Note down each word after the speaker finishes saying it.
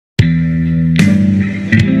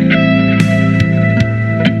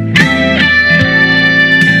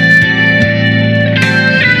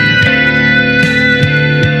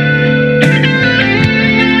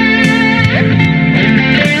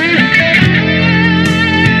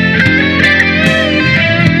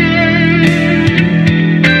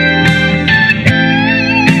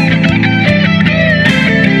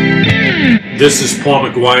This is Paul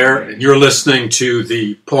McGuire, and you're listening to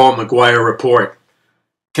the Paul McGuire Report.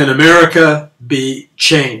 Can America be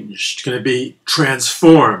changed? Can it be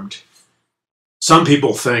transformed? Some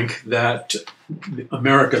people think that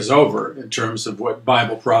America's over in terms of what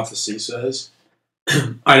Bible prophecy says.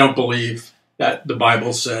 I don't believe that the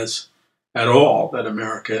Bible says at all that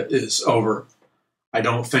America is over. I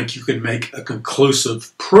don't think you can make a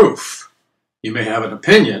conclusive proof. You may have an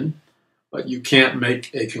opinion, but you can't make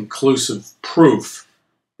a conclusive proof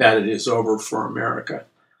that it is over for America.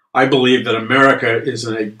 I believe that America is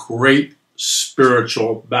in a great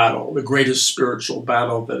spiritual battle, the greatest spiritual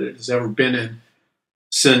battle that it has ever been in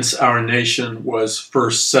since our nation was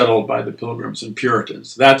first settled by the Pilgrims and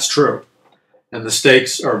Puritans. That's true. And the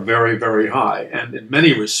stakes are very, very high. And in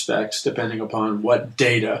many respects, depending upon what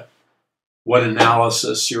data, what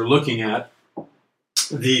analysis you're looking at,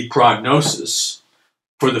 the prognosis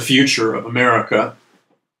for the future of America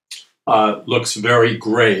looks very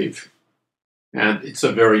grave, and it's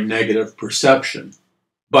a very negative perception.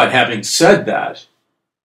 But having said that,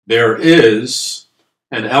 there is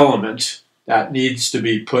an element that needs to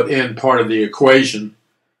be put in part of the equation,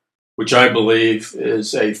 which I believe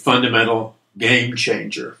is a fundamental game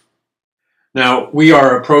changer. Now, we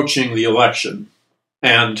are approaching the election,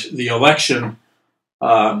 and the election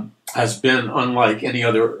has been unlike any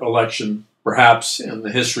other election perhaps in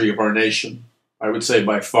the history of our nation, I would say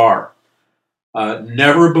by far.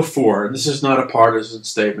 Never before, and this is not a partisan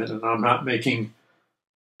statement, and I'm not making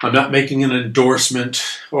an endorsement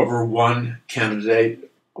over one candidate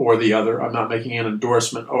or the other. I'm not making an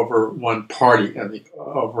endorsement over one party and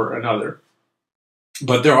over another.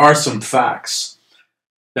 But there are some facts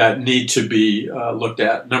that need to be looked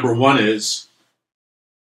at. Number one is,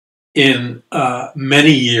 in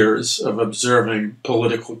many years of observing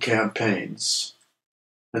political campaigns,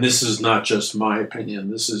 and this is not just my opinion,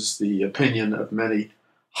 this is the opinion of many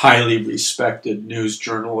highly respected news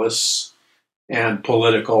journalists and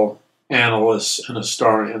political analysts and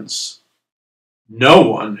historians, no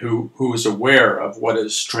one who is aware of what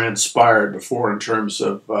has transpired before in terms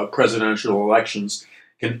of presidential elections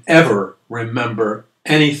can ever remember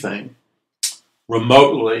anything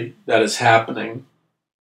remotely that is happening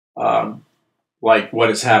like what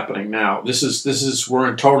is happening now. We're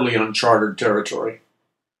in totally uncharted territory.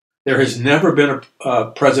 There has never been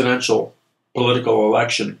a presidential political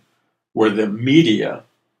election where the media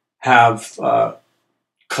have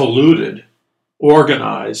colluded,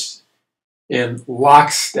 organized in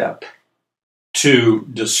lockstep to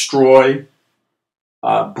destroy,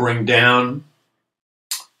 bring down,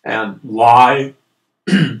 and lie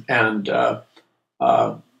and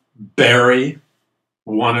bury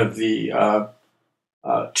one of the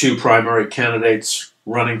two primary candidates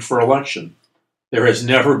running for election. There has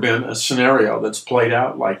never been a scenario that's played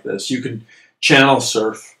out like this. You can channel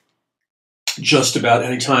surf just about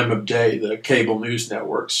any time of day the cable news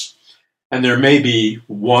networks, and there may be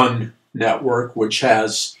one network which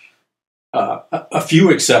has a few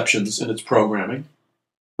exceptions in its programming,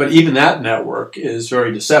 but even that network is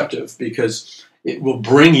very deceptive because it will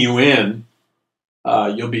bring you in.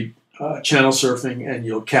 You'll be channel surfing, and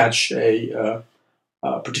you'll catch a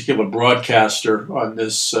particular broadcaster on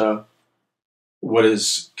this, what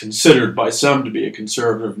is considered by some to be a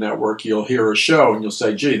conservative network. You'll hear a show, and you'll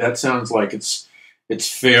say, gee, that sounds like it's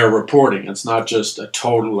fair reporting. It's not just a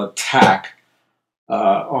total attack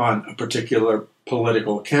on a particular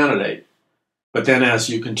political candidate. But then as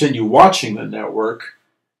you continue watching the network,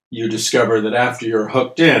 you discover that after you're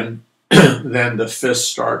hooked in, then the fists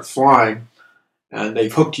start flying. And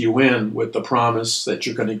they've hooked you in with the promise that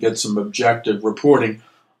you're going to get some objective reporting,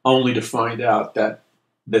 only to find out that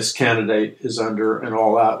this candidate is under an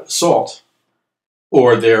all-out assault.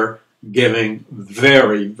 Or they're giving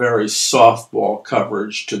very, very softball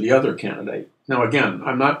coverage to the other candidate. Now, again,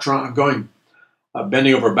 I'm going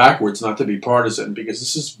bending over backwards not to be partisan, because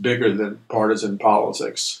this is bigger than partisan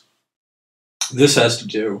politics. This has to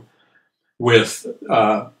do with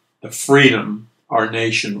the freedom our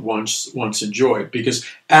nation once enjoyed. Because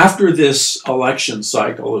after this election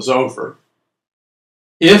cycle is over,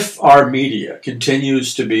 if our media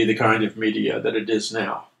continues to be the kind of media that it is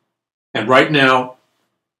now, and right now,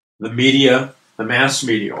 the media, the mass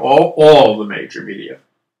media, all the major media,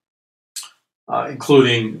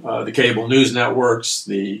 including the cable news networks,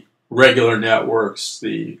 the regular networks,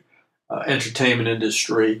 the entertainment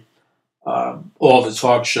industry, all the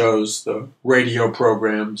talk shows, the radio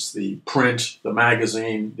programs, the print, the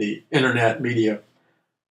magazine, the internet media,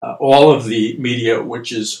 all of the media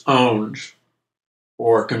which is owned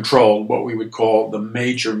or controlled, what we would call the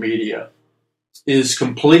major media, is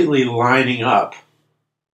completely lining up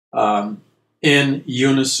in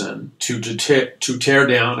unison to tear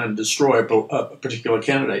down and destroy a particular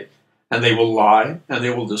candidate. And they will lie, and they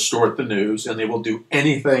will distort the news, and they will do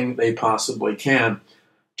anything they possibly can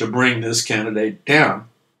to bring this candidate down.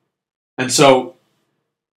 And so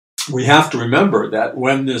we have to remember that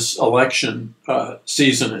when this election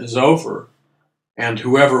season is over, and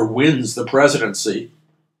whoever wins the presidency,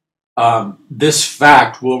 this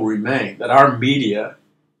fact will remain, that our media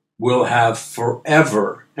will have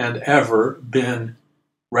forever and ever been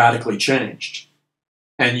radically changed.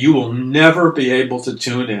 And you will never be able to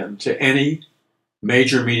tune in to any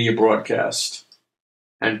major media broadcast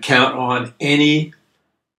and count on any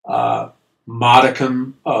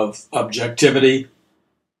modicum of objectivity,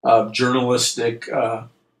 of journalistic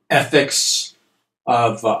ethics,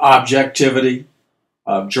 of objectivity,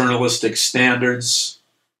 of journalistic standards.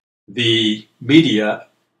 The media,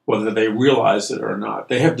 whether they realize it or not,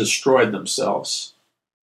 they have destroyed themselves,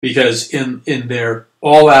 because in their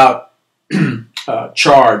all-out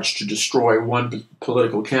charge to destroy one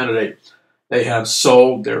political candidate, they have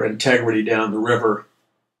sold their integrity down the river.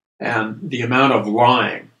 And the amount of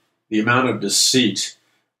lying, the amount of deceit,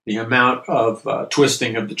 the amount of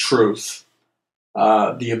twisting of the truth,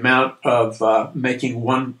 the amount of making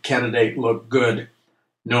one candidate look good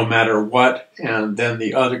no matter what, and then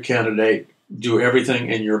the other candidate do everything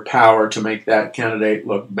in your power to make that candidate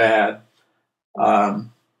look bad.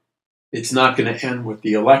 It's not going to end with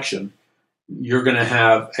the election. You're going to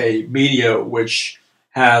have a media which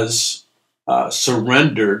has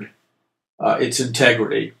surrendered its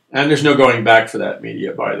integrity. And there's no going back for that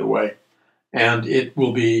media, by the way. And it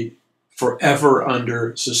will be forever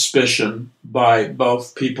under suspicion by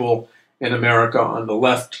both people in America on the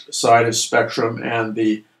left side of the spectrum and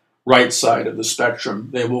the right side of the spectrum.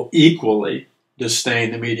 They will equally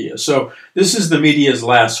disdain the media. So this is the media's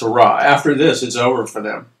last hurrah. After this, it's over for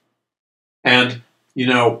them. And, you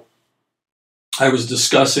know, I was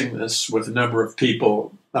discussing this with a number of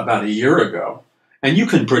people about a year ago, and you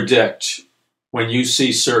can predict when you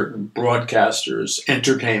see certain broadcasters,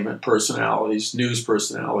 entertainment personalities, news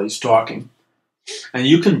personalities talking, and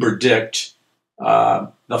you can predict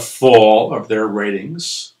the fall of their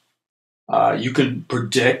ratings. You can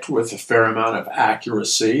predict with a fair amount of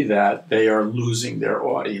accuracy that they are losing their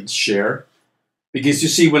audience share. Because you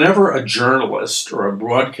see, whenever a journalist or a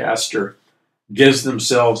broadcaster gives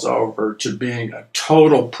themselves over to being a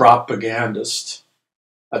total propagandist,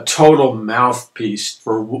 a total mouthpiece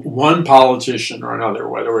for one politician or another,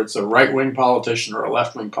 whether it's a right-wing politician or a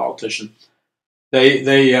left-wing politician,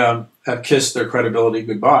 they have kissed their credibility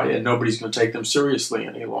goodbye, and nobody's going to take them seriously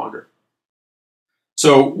any longer.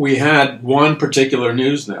 So we had one particular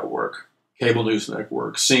news network, cable news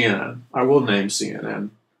network, CNN. I will name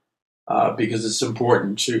CNN because it's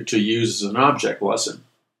important to use as an object lesson.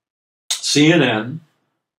 CNN,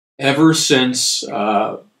 ever since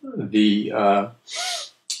the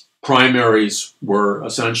primaries were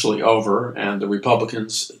essentially over and the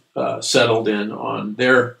Republicans settled in on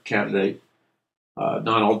their candidate,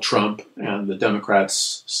 Donald Trump, and the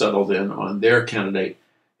Democrats settled in on their candidate,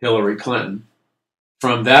 Hillary Clinton.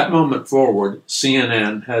 From that moment forward,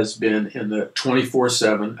 CNN has been in the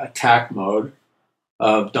 24/7 attack mode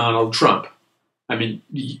of Donald Trump. I mean,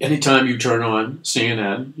 anytime you turn on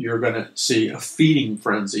CNN, you're going to see a feeding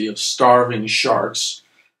frenzy of starving sharks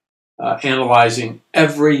analyzing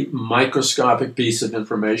every microscopic piece of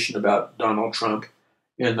information about Donald Trump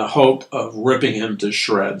in the hope of ripping him to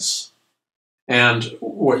shreds. And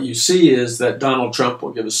what you see is that Donald Trump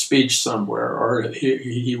will give a speech somewhere, or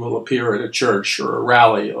he will appear at a church or a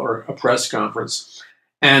rally or a press conference.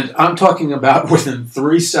 And I'm talking about within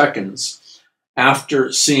 3 seconds after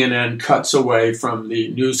CNN cuts away from the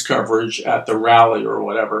news coverage at the rally or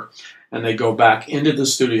whatever, and they go back into the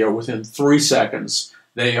studio, within 3 seconds,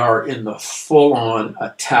 they are in the full-on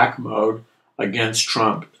attack mode against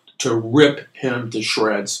Trump to rip him to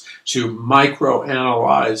shreds, to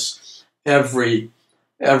microanalyze every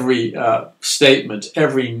statement,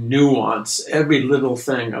 every nuance, every little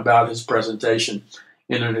thing about his presentation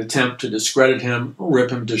in an attempt to discredit him,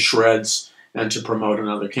 rip him to shreds, and to promote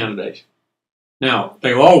another candidate. Now,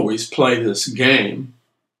 they always play this game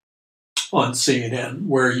on CNN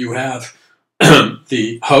where you have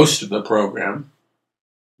the host of the program,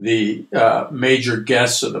 the major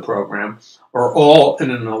guests of the program, are all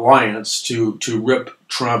in an alliance to rip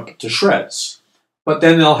Trump to shreds. But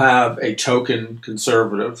then they'll have a token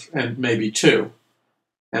conservative, and maybe two.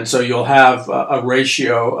 And so you'll have a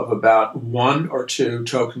ratio of about 1 or 2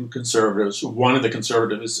 token conservatives. One of the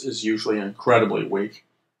conservatives is usually incredibly weak,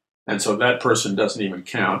 and so that person doesn't even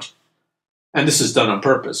count. And this is done on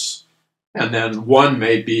purpose. And then one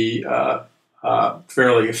may be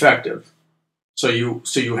fairly effective. So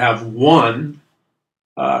you have one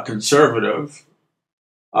conservative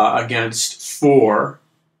against four,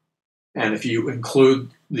 and if you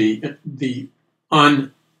include the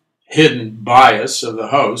unhidden bias of the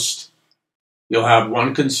host, you'll have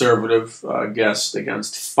one conservative guest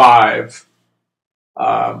against five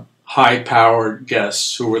high-powered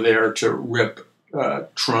guests who were there to rip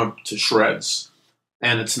Trump to shreds.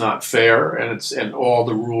 And it's not fair, and all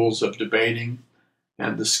the rules of debating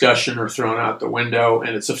and discussion are thrown out the window,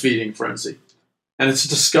 and it's a feeding frenzy. And it's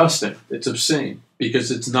disgusting. It's obscene because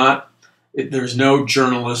there's no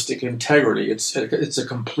journalistic integrity. It's a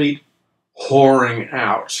complete whoring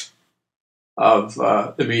out of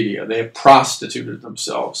the media. They have prostituted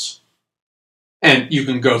themselves. And you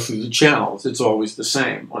can go through the channels. It's always the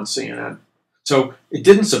same on CNN. So it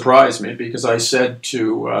didn't surprise me because I said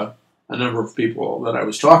to a number of people that I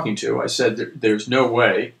was talking to, I said there's no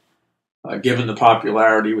way, given the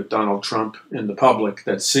popularity with Donald Trump in the public,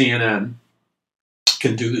 that CNN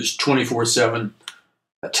can do this 24/7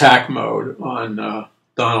 attack mode on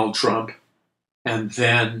Donald Trump and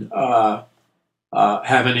then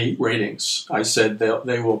have any ratings. I said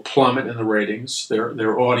they will plummet in the ratings.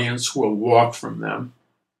 Their audience will walk from them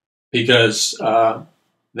because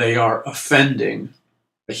they are offending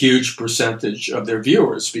a huge percentage of their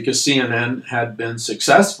viewers, because CNN had been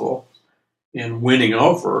successful in winning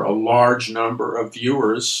over a large number of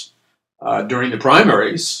viewers during the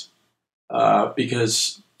primaries,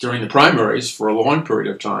 because during the primaries, for a long period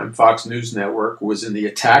of time, Fox News Network was in the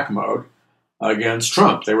attack mode against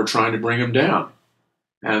Trump. They were trying to bring him down,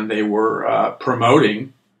 and they were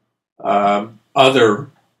promoting other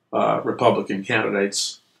Republican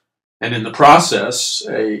candidates. And in the process,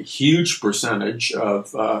 a huge percentage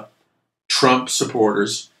of Trump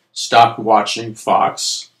supporters stopped watching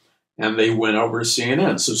Fox, and they went over to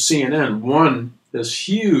CNN. So CNN won this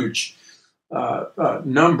huge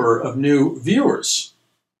number of new viewers.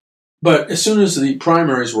 But as soon as the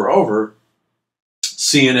primaries were over,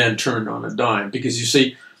 CNN turned on a dime, because you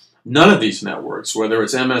see, none of these networks, whether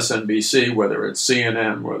it's MSNBC, whether it's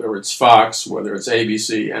CNN, whether it's Fox, whether it's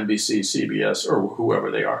ABC, NBC, CBS, or whoever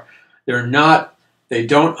they are, they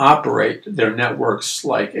don't operate their networks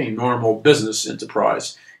like a normal business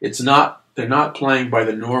enterprise. They're not playing by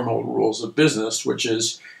the normal rules of business, which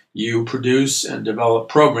is you produce and develop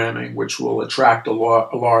programming which will attract a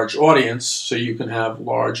large audience so you can have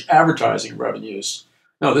large advertising revenues.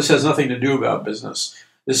 No, this has nothing to do about business.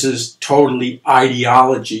 This is totally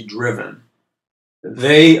ideology driven.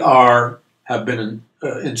 They have been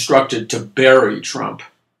instructed to bury Trump,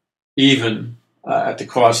 even at the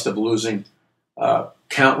cost of losing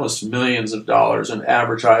countless millions of dollars in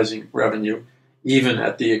advertising revenue, even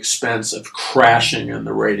at the expense of crashing in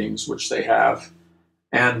the ratings, which they have.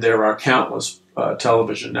 And there are countless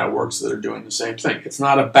television networks that are doing the same thing.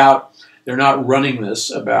 They're not running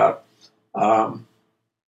this about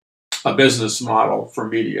a business model for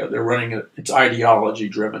media. They're running it, it's ideology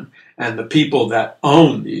driven. And the people that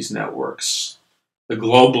own these networks, the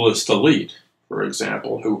globalist elite, for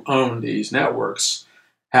example, who own these networks,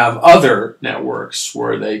 have other networks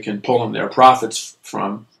where they can pull in their profits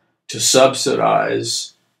from to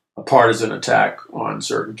subsidize a partisan attack on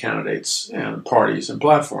certain candidates and parties and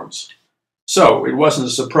platforms. So it wasn't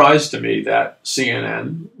a surprise to me that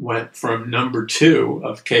CNN went from number 2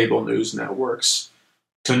 of cable news networks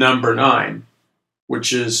to number 9,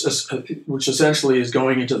 which essentially is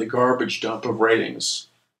going into the garbage dump of ratings.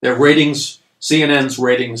 Their ratings, CNN's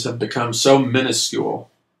ratings, have become so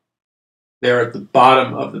minuscule. They're at the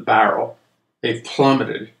bottom of the barrel. They've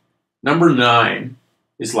plummeted. Number 9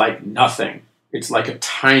 is like nothing. It's like a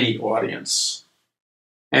tiny audience.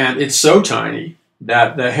 And it's so tiny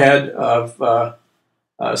that the head of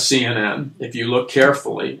CNN, if you look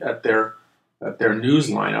carefully at their news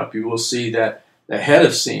lineup, you will see that the head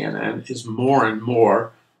of CNN is more and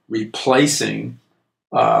more replacing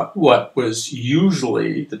what was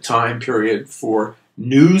usually the time period for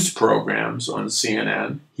news programs on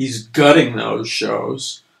CNN. He's gutting those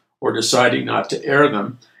shows or deciding not to air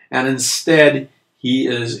them, and instead he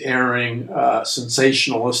is airing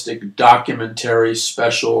sensationalistic documentary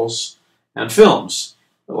specials and films,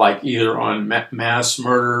 like either on mass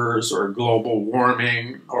murders or global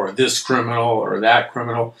warming or this criminal or that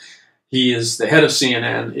criminal. The head of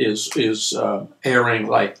CNN is airing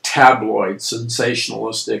like tabloid,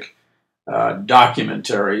 sensationalistic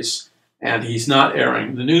documentaries, and he's not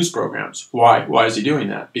airing the news programs. Why? Why is he doing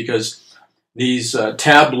that? Because these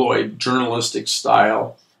tabloid journalistic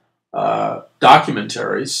style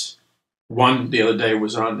documentaries, one the other day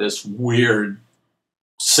was on this weird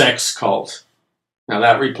sex cult, Now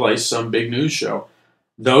that replaced some big news show.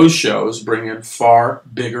 Those shows bring in far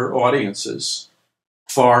bigger audiences,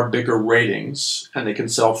 far bigger ratings, and they can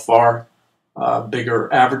sell far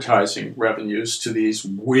bigger advertising revenues to these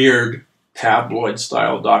weird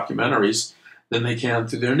tabloid-style documentaries than they can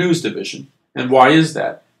through their news division. And why is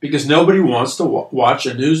that? Because nobody wants to watch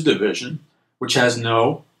a news division which has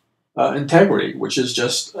no integrity, which is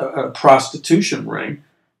just a prostitution ring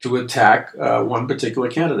to attack one particular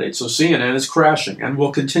candidate. So CNN is crashing and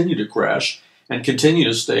will continue to crash and continue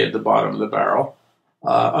to stay at the bottom of the barrel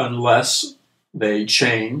unless they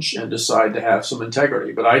change and decide to have some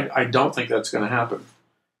integrity. But I don't think that's going to happen.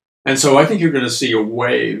 And so I think you're going to see a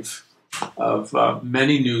wave of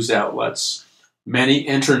many news outlets, many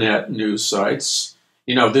internet news sites.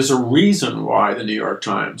 You know, there's a reason why the New York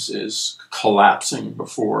Times is collapsing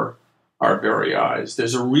before our very eyes.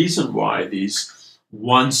 There's a reason why these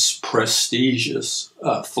once prestigious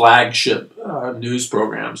flagship news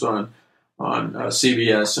programs on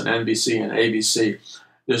CBS and NBC and ABC,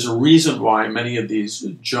 there's a reason why many of these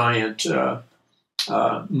giant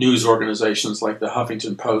news organizations like the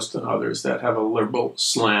Huffington Post and others that have a liberal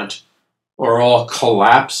slant are all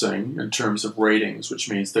collapsing in terms of ratings, which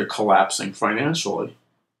means they're collapsing financially.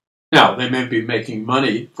 Now, they may be making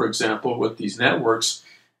money, for example, with these networks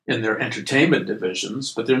in their entertainment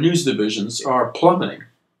divisions, but their news divisions are plummeting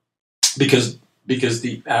because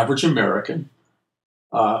the average American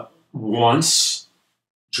wants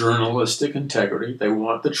journalistic integrity. They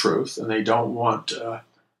want the truth, and they don't want to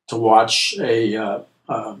watch an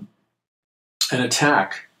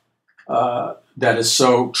attack that is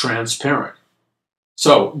so transparent.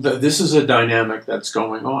 So this is a dynamic that's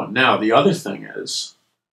going on. Now, the other thing is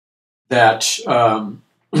that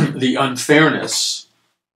the unfairness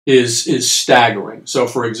is staggering. So,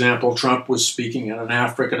 for example, Trump was speaking at an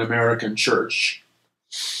African-American church.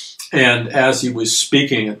 And as he was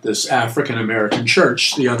speaking at this African-American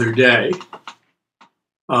church the other day,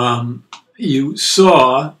 you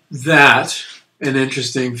saw that an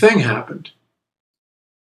interesting thing happened.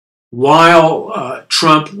 While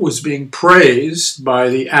Trump was being praised by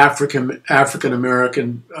the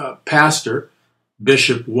African-American pastor,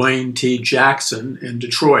 Bishop Wayne T. Jackson in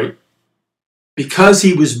Detroit, because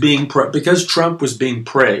Trump was being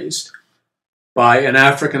praised by an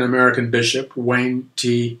African-American bishop, Wayne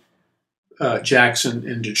T. Jackson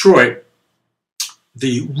in Detroit,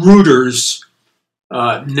 the Reuters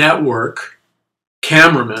network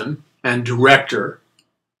cameraman and director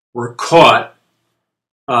were caught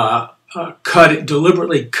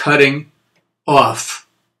deliberately cutting off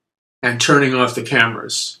and turning off the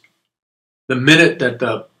cameras. The minute that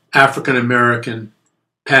the African-American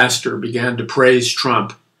pastor began to praise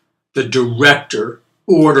Trump, the director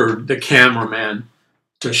ordered the cameraman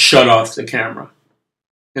to shut off the camera.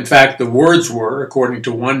 In fact, the words were, according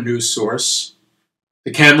to one news source,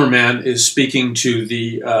 the cameraman is speaking to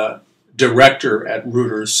the director at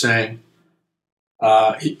Reuters saying,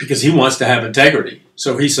 because he wants to have integrity.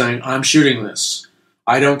 So he's saying, I'm shooting this.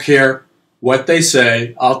 I don't care what they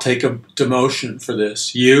say. I'll take a demotion for this.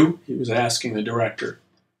 He was asking the director.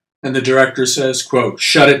 And the director says, quote,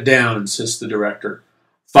 shut it down, insists the director,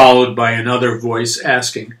 followed by another voice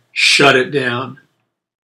asking, shut it down.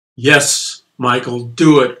 Yes, Michael,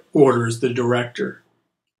 do it, orders the director.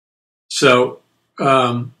 So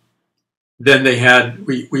then they had,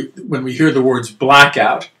 when we hear the words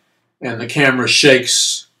blackout and the camera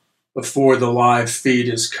shakes before the live feed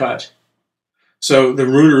is cut. So the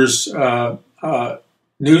Reuters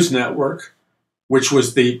news network, which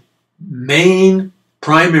was the main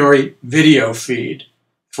primary video feed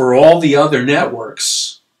for all the other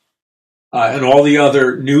networks and all the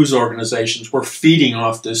other news organizations, were feeding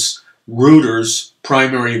off this Reuters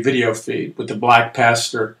primary video feed with the black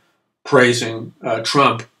pastor praising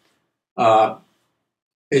Trump.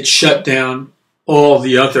 It shut down all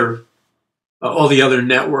the other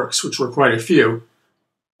networks, which were quite a few.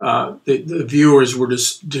 The viewers were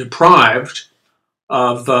just deprived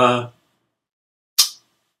of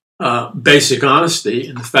basic honesty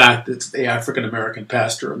in the fact that the African-American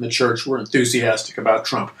pastor and the church were enthusiastic about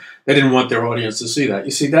Trump. They didn't want their audience to see that.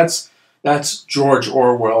 You see, that's George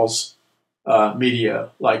Orwell's media,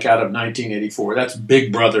 like out of 1984. That's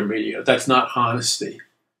Big Brother media. That's not honesty.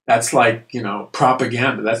 That's like,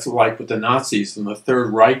 propaganda. That's like what the Nazis and the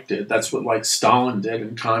Third Reich did. That's what like Stalin did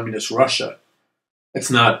in communist Russia.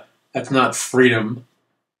 That's not freedom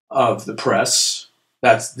of the press.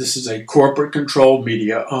 This is a corporate-controlled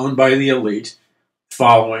media owned by the elite,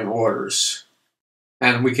 following orders.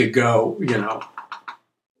 And we could go,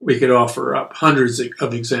 we could offer up hundreds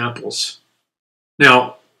of examples.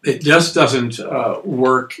 Now, it just doesn't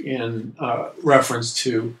work in reference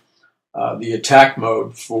to the attack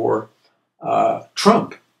mode for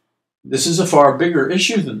Trump. This is a far bigger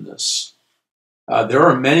issue than this. There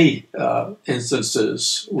are many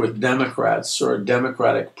instances with Democrats or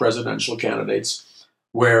Democratic presidential candidates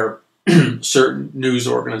where certain news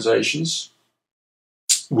organizations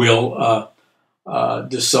will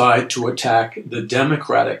decide to attack the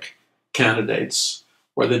Democratic candidates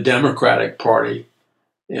or the Democratic Party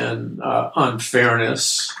in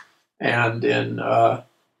unfairness and in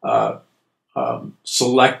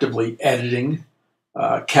selectively editing,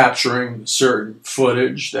 capturing certain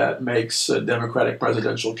footage that makes a Democratic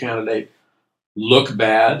presidential candidate look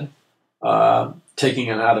bad, taking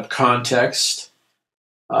it out of context.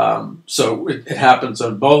 So it happens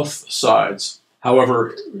on both sides.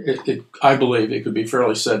 However, I believe it could be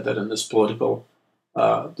fairly said that in this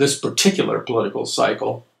particular political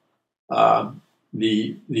cycle,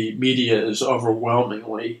 the media is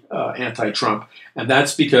overwhelmingly anti-Trump, and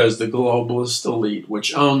that's because the globalist elite,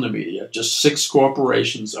 which own the media, just 6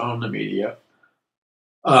 corporations own the media,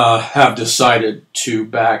 have decided to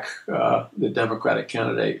back the Democratic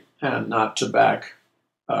candidate and not to back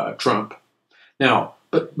Trump. Now,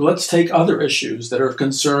 but let's take other issues that are of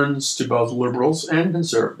concerns to both liberals and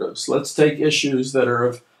conservatives. Let's take issues that are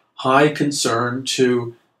of high concern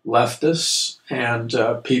to leftists and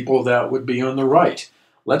people that would be on the right.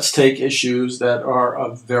 Let's take issues that are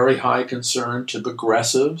of very high concern to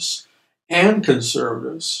progressives and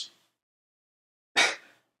conservatives.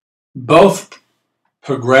 Both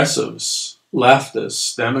progressives,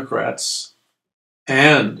 leftists, Democrats,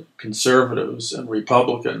 and conservatives and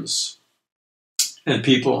Republicans and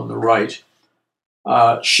people on the right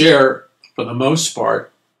share, for the most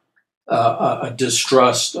part, a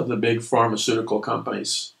distrust of the big pharmaceutical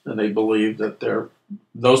companies, and they believe that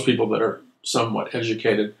those people that are somewhat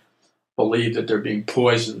educated believe that they're being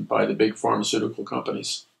poisoned by the big pharmaceutical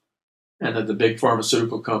companies, and that the big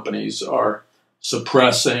pharmaceutical companies are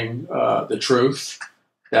suppressing the truth,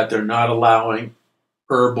 that they're not allowing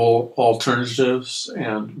herbal alternatives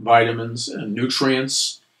and vitamins and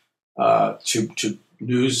nutrients to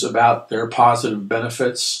news about their positive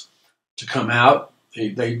benefits to come out.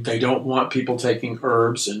 They don't want people taking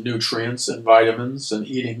herbs and nutrients and vitamins and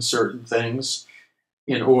eating certain things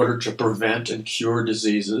in order to prevent and cure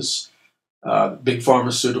diseases. Big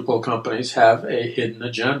pharmaceutical companies have a hidden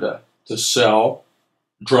agenda to sell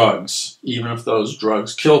drugs, even if those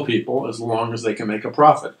drugs kill people, as long as they can make a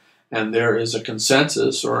profit. And there is a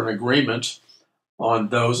consensus or an agreement on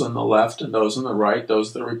those on the left and those on the right,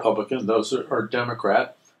 those that are Republican, those that are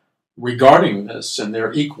Democrat, regarding this, and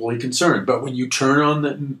they're equally concerned. But when you turn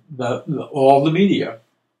on all the media,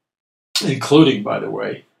 including, by the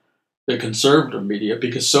way, the conservative media,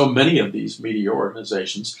 because so many of these media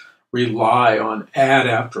organizations rely on ad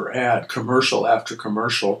after ad, commercial after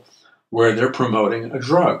commercial, where they're promoting a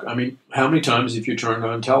drug. I mean, how many times if you turn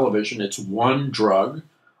on television, it's one drug,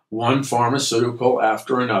 one pharmaceutical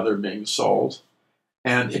after another being sold,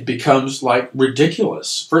 and it becomes like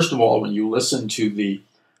ridiculous. First of all, when you listen to the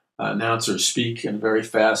announcers speak in a very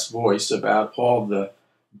fast voice about all the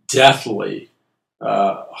deathly,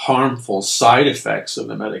 harmful side effects of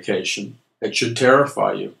the medication, it should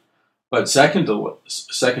terrify you. But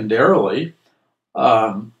secondarily,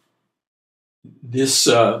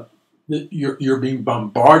 you're being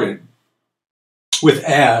bombarded with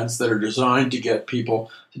ads that are designed to get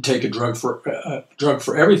people to take a drug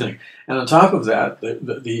for everything. And on top of that,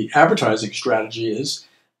 the advertising strategy is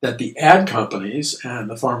that the ad companies and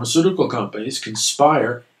the pharmaceutical companies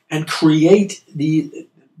conspire and create the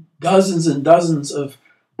dozens and dozens of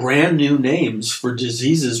brand new names for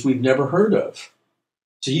diseases we've never heard of.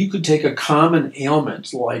 So you could take a common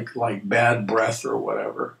ailment like bad breath or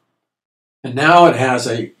whatever, and now it has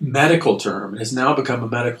a medical term. It has now become a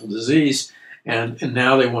medical disease, and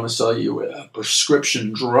now they want to sell you a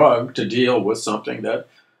prescription drug to deal with something that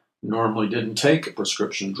normally didn't take a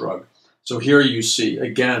prescription drug. So here you see,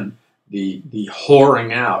 again, the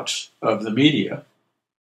whoring out of the media.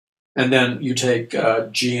 And then you take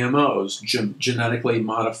GMOs, genetically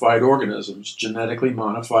modified organisms, genetically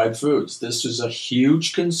modified foods. This is a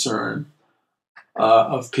huge concern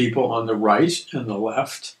of people on the right and the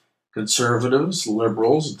left, conservatives,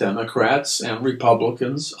 liberals, Democrats, and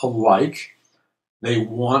Republicans alike. They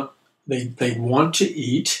want to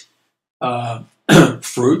eat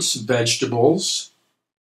fruits, vegetables,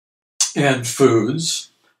 and foods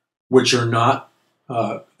which are not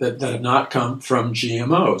that have not come from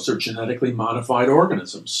GMOs or genetically modified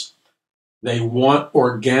organisms. They want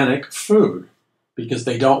organic food because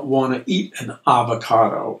they don't want to eat an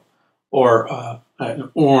avocado or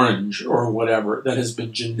an orange or whatever that has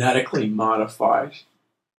been genetically modified.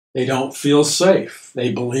 They don't feel safe.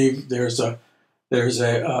 They believe there's a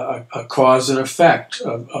cause and effect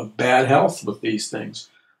of bad health with these things.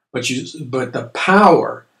 But the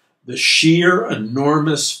power, the sheer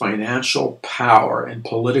enormous financial power and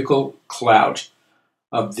political clout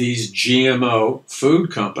of these GMO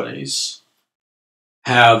food companies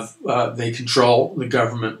they control the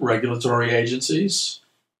government regulatory agencies.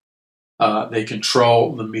 They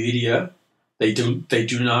control the media. They do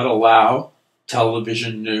not allow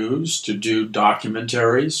television news to do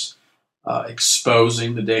documentaries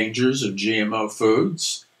exposing the dangers of GMO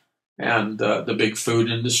foods and the big food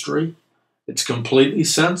industry. It's completely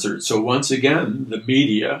censored. So once again, the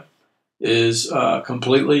media is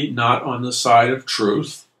completely not on the side of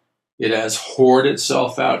truth. It has whored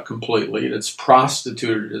itself out completely. It's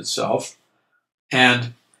prostituted itself.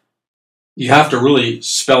 And you have to really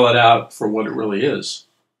spell it out for what it really is.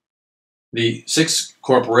 The 6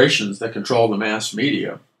 corporations that control the mass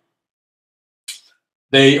media,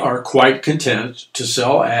 they are quite content to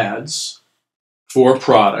sell ads for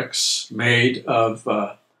products made of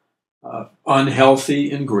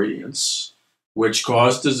unhealthy ingredients which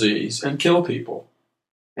cause disease and kill people.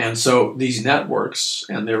 And so these networks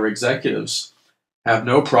and their executives have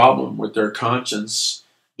no problem with their conscience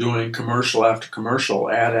doing commercial after commercial,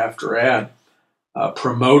 ad after ad,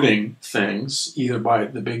 promoting things either by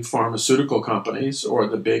the big pharmaceutical companies or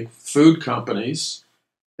the big food companies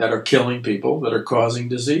that are killing people, that are causing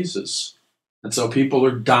diseases. And so people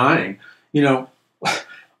are dying. You know,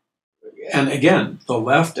 and again, the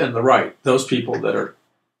left and the right, those people that are,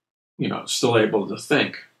 still able to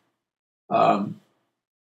think,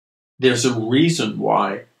 there's a reason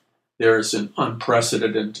why there's an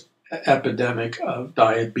unprecedented epidemic of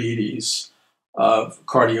diabetes, of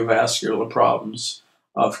cardiovascular problems,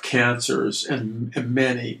 of cancers, and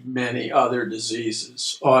many, many other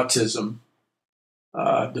diseases, autism,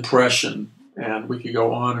 depression, and we could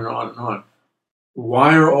go on and on and on.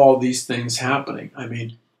 Why are all these things happening? I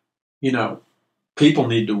mean, people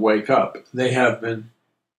need to wake up. They have been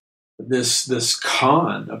this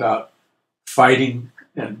con about fighting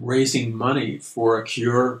and raising money for a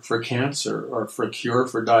cure for cancer or for a cure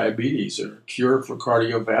for diabetes or a cure for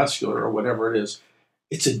cardiovascular or whatever it is.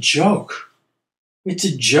 It's a joke. It's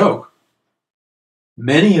a joke.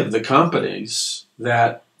 Many of the companies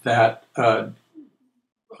that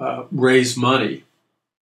raise money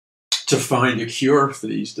to find a cure for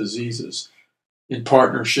these diseases in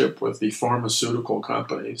partnership with the pharmaceutical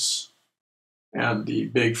companies and the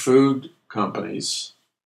big food companies,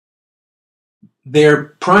 their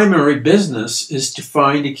primary business is to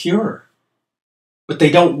find a cure. But they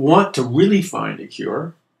don't want to really find a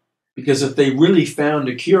cure, because if they really found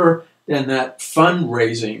a cure, then that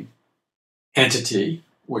fundraising entity,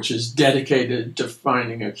 which is dedicated to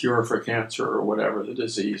finding a cure for cancer or whatever the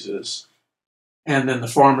disease is, and then the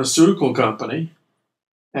pharmaceutical company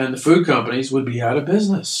and the food companies would be out of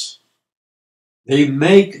business. They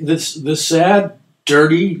make the sad,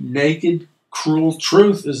 dirty, naked, cruel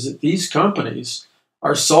truth is that these companies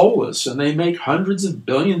are soulless, and they make hundreds of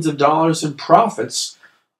billions of dollars in profits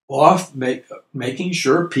off making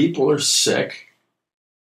sure people are sick,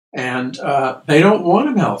 and they don't want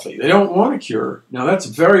them healthy. They don't want a cure. Now, that's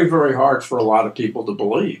very, very hard for a lot of people to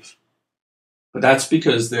believe, but that's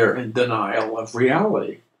because they're in denial of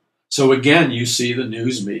reality. So again, you see the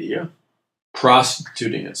news media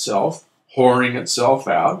prostituting itself, whoring itself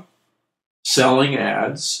out, selling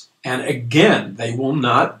ads, and again, they will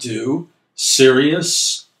not do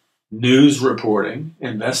serious news reporting,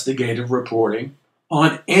 investigative reporting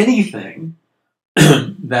on anything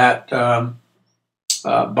that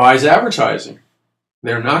buys advertising.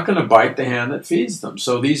 They're not going to bite the hand that feeds them.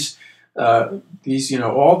 So these, all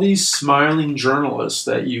these smiling journalists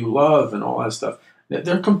that you love and all that stuff,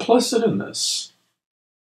 they're complicit in this.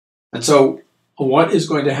 And so what is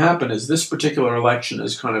going to happen is this particular election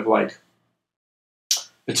is kind of like,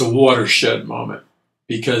 it's a watershed moment,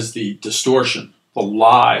 because the distortion, the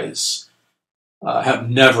lies have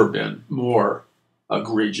never been more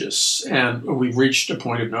egregious. And we've reached a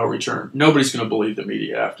point of no return. Nobody's going to believe the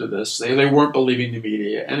media after this. They weren't believing the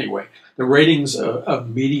media anyway. The ratings of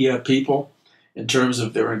media people in terms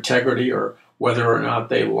of their integrity or whether or not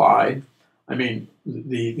they lied, I mean,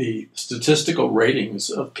 the statistical ratings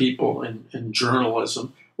of people in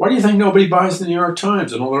journalism, why do you think nobody buys the New York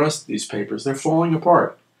Times and all the rest of these papers? They're falling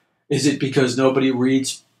apart. Is it because nobody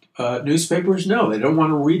reads newspapers? No, they don't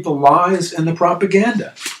want to read the lies and the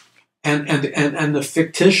propaganda and the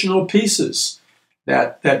fictional pieces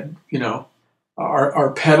that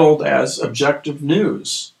are peddled as objective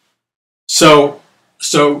news. So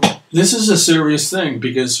So this is a serious thing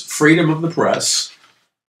because freedom of the press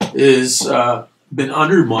is been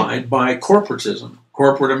undermined by corporatism,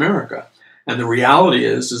 corporate America. And the reality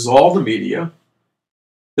is all the media,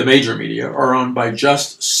 the major media, are owned by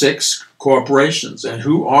just 6 corporations. And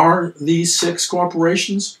who are these 6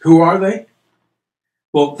 corporations? Who are they?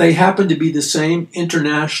 Well, they happen to be the same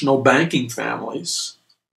international banking families.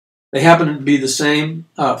 They happen to be the same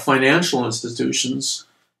financial institutions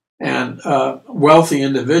and wealthy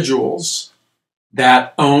individuals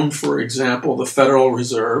that own, for example, the Federal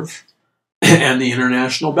Reserve and the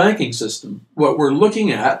international banking system. What we're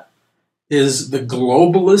looking at is the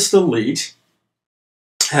globalist elite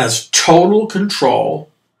has total control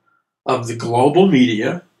of the global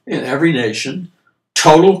media in every nation,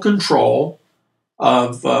 total control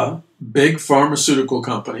of big pharmaceutical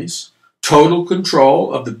companies, total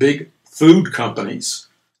control of the big food companies,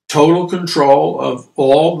 total control of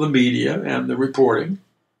all the media and the reporting.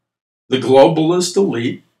 The globalist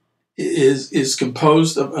elite is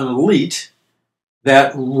composed of an elite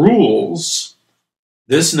that rules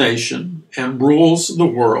this nation and rules the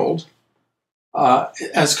world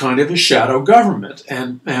as kind of a shadow government.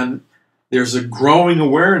 And there's a growing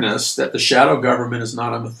awareness that the shadow government is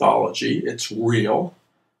not a mythology, it's real.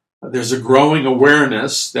 There's a growing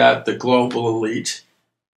awareness that the global elite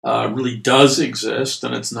really does exist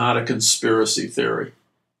and it's not a conspiracy theory.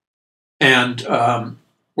 And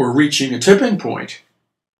we're reaching a tipping point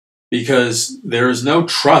because there is no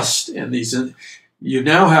trust in these. You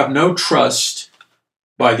now have no trust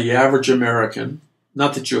by the average American.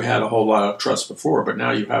 Not that you had a whole lot of trust before, but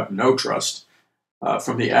now you have no trust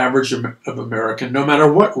from the average of American, no matter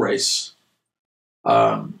what race.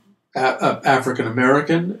 African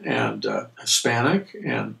American and Hispanic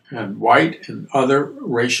and white and other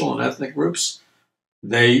racial and ethnic groups,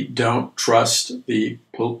 they don't trust the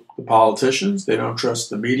politicians, they don't trust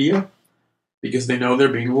the media, because they know they're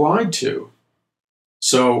being lied to.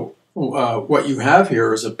 So what you have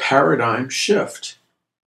here is a paradigm shift.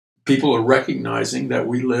 People are recognizing that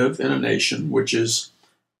we live in a nation which is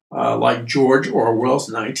like George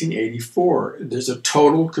Orwell's 1984. There's a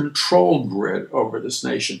total control grid over this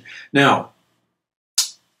nation. Now,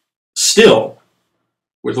 still,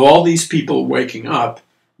 with all these people waking up,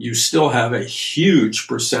 you still have a huge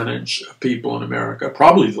percentage of people in America,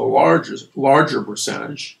 probably the larger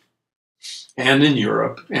percentage, and in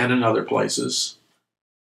Europe and in other places,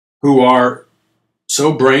 who are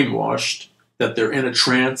so brainwashed that they're in a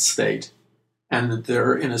trance state and that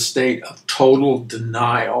they're in a state of total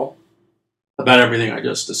denial about everything I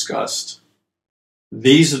just discussed.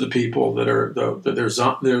 These are the people that are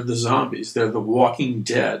they're the zombies. They're the walking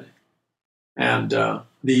dead. And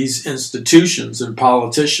these institutions and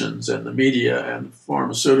politicians and the media and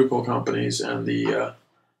pharmaceutical companies and the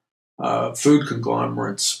food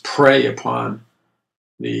conglomerates prey upon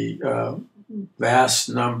the vast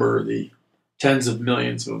number, the tens of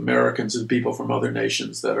millions of Americans and people from other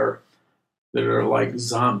nations that are like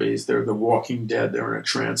zombies. They're the walking dead. They're in a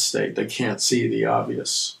trance state. They can't see the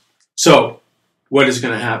obvious. So what is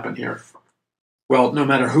going to happen here? Well, no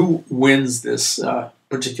matter who wins this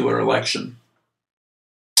particular election,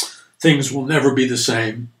 things will never be the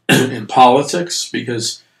same in politics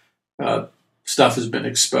because stuff has been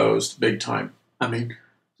exposed big time. I mean,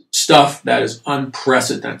 stuff that is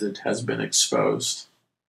unprecedented has been exposed.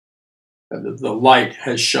 The light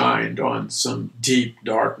has shined on some deep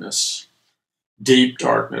darkness,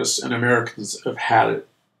 and Americans have had it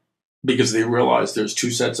because they realize there's 2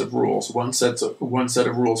 sets of rules: one set of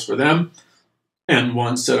rules for them, and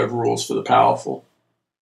one set of rules for the powerful.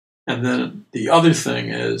 And then the other thing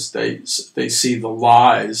is they see the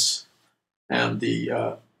lies and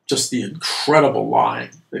the just the incredible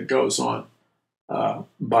lying that goes on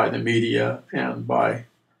by the media and by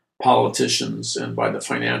politicians and by the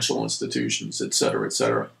financial institutions, et cetera, et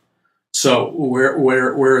cetera. So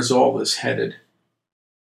where is all this headed?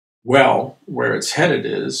 Well, where it's headed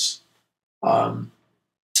is when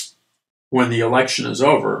the election is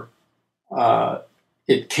over,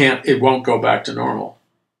 it won't go back to normal.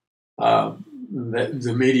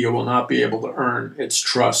 The media will not be able to earn its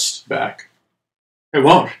trust back. It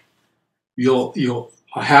won't. You'll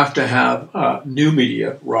have to have new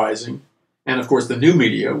media rising, and of course the new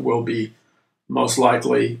media will be most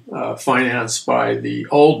likely financed by the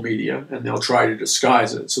old media, and they'll try to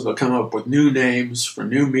disguise it. So they'll come up with new names for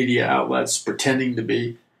new media outlets, pretending to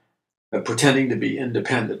be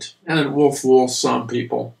independent, and it will fool some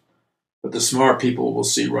people, but the smart people will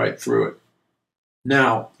see right through it.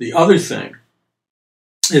 Now, the other thing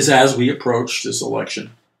is, as we approach this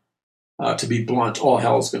election, to be blunt, all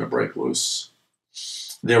hell is going to break loose.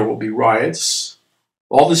 There will be riots.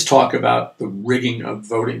 All this talk about the rigging of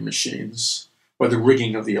voting machines or the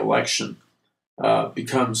rigging of the election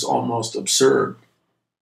becomes almost absurd.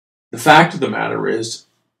 The fact of the matter is,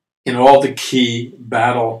 in all the key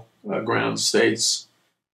battleground states,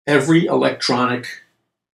 every electronic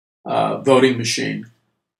voting machine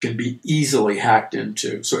can be easily hacked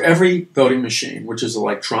into. So every voting machine, which is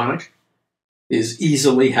electronic, is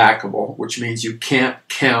easily hackable, which means you can't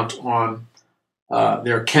count on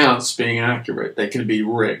their counts being accurate. They can be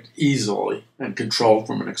rigged easily and controlled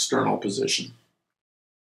from an external position,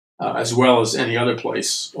 as well as any other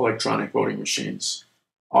place electronic voting machines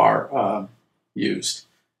are used.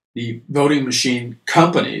 The voting machine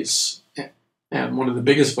companies, and one of the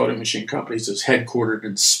biggest voting machine companies is headquartered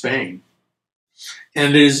in Spain.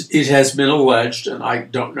 And it has been alleged, and I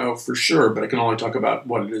don't know for sure, but I can only talk about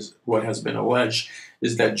what has been alleged,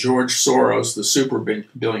 is that George Soros, the super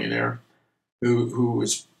billionaire, who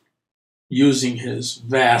is using his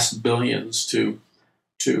vast billions to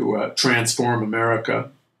transform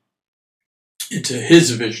America into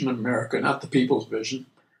his vision of America, not the people's vision,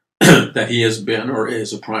 that he has been or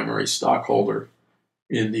is a primary stockholder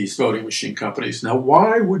in these voting machine companies. Now,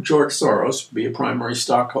 why would George Soros be a primary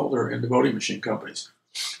stockholder in the voting machine companies?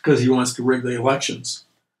 Because he wants to rig the elections.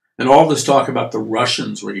 And all this talk about the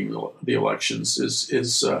Russians rigging the elections is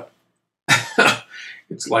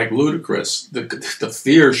it's like ludicrous. The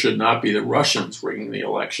fear should not be the Russians rigging the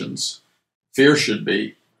elections. Fear should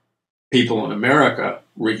be people in America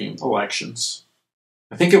rigging elections.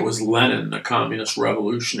 I think it was Lenin, the communist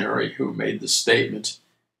revolutionary, who made the statement,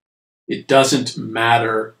 it doesn't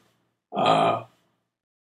matter how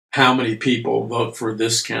many people vote for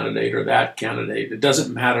this candidate or that candidate. It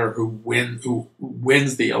doesn't matter who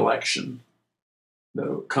wins the election.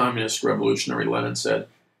 The communist revolutionary Lenin said,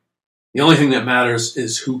 the only thing that matters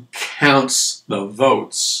is who counts the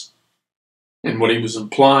votes. And what he was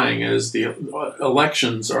implying is the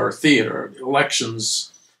elections are theater. The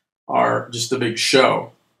elections are just a big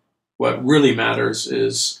show. What really matters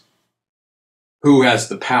is who has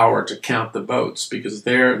the power to count the votes, because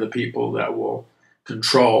they're the people that will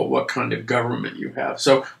control what kind of government you have.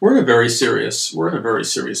 So we're in a very serious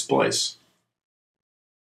place.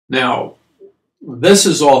 Now, this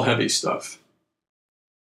is all heavy stuff,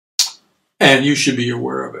 and you should be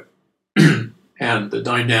aware of it and the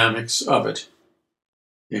dynamics of it,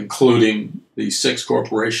 including the 6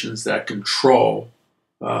 corporations that control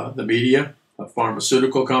the media, the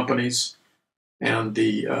pharmaceutical companies, and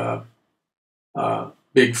the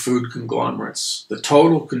big food conglomerates, the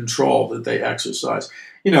total control that they exercise.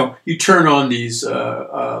 You know, you turn on these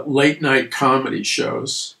late night comedy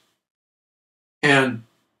shows, and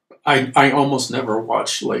I almost never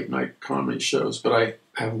watch late night comedy shows, but I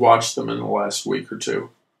have watched them in the last week or two.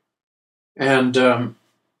 And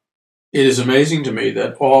it is amazing to me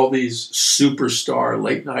that all these superstar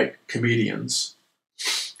late night comedians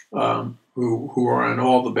who are on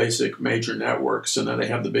all the basic major networks, and then they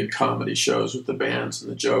have the big comedy shows with the bands and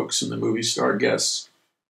the jokes and the movie star guests.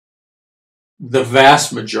 The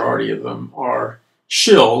vast majority of them are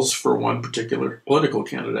shills for one particular political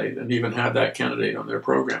candidate, and even have that candidate on their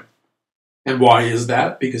program. And why is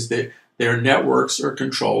that? Because their networks are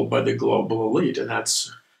controlled by the global elite, and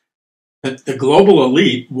the global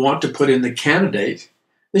elite want to put in the candidate.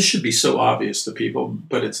 This should be so obvious to people,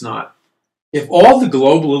 but it's not. If all the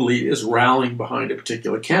global elite is rallying behind a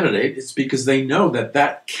particular candidate, it's because they know that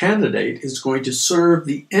that candidate is going to serve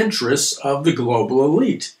the interests of the global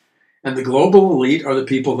elite. And the global elite are the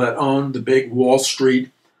people that own the big Wall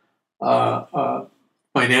Street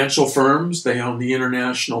financial firms. They own the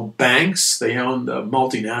international banks. They own the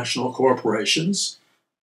multinational corporations.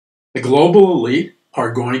 The global elite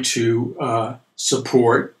are going to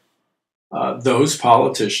support those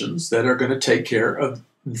politicians that are going to take care of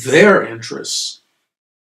their interests.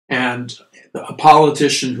 And a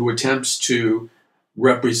politician who attempts to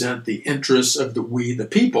represent the interests of we the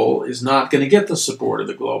people is not going to get the support of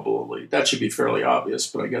the global elite. That should be fairly obvious,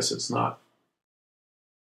 but I guess it's not.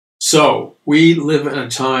 So we live in a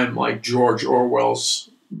time like George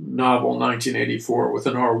Orwell's novel 1984, with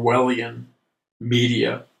an Orwellian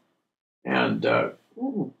media and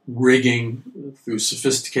rigging through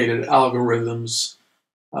sophisticated algorithms,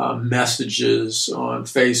 messages on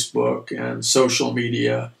Facebook and social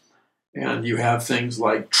media, and you have things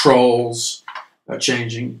like trolls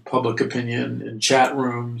changing public opinion in chat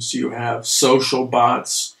rooms. You have social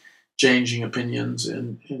bots changing opinions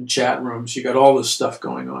in chat rooms. You got all this stuff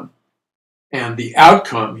going on. And the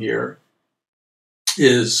outcome here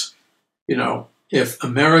is, you know, if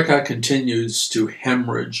America continues to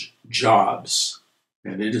hemorrhage jobs,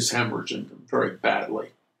 and it is hemorrhaging them very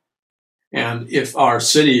badly, And if our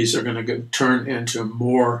cities are going to turn into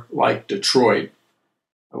more like Detroit,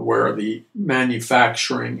 where the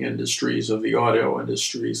manufacturing industries of the auto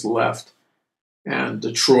industries left, and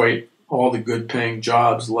Detroit, all the good paying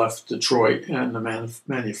jobs left Detroit, and the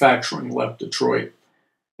manufacturing left Detroit.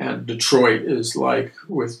 And Detroit is like,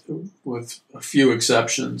 with a few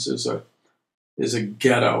exceptions, is a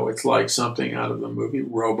ghetto. It's like something out of the movie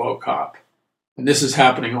RoboCop. And this is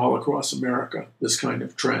happening all across America, this kind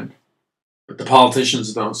of trend. But the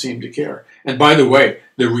politicians don't seem to care. And by the way,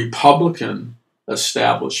 the Republican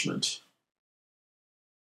establishment,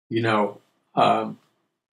 the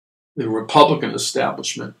Republican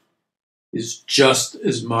establishment is just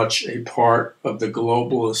as much a part of the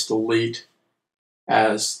globalist elite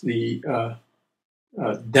as the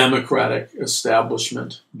Democratic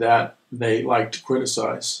establishment that they like to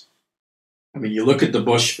criticize. I mean, you look at the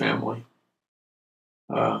Bush family,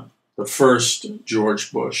 the first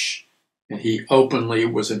George Bush, and he openly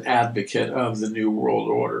was an advocate of the New World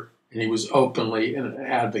Order, and he was openly an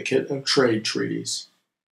advocate of trade treaties,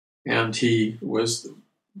 and he was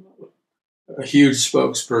a huge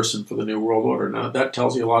spokesperson for the New World Order. Now, that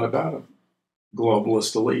tells you a lot about him,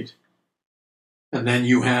 globalist elite. And then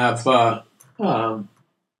you have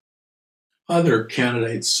other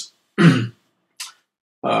candidates,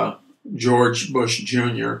 George Bush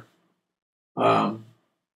Jr.,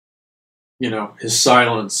 his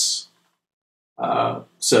silence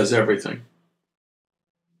says everything.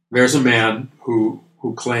 There's a man who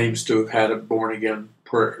claims to have had a born-again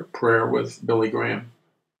prayer with Billy Graham,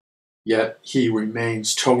 yet he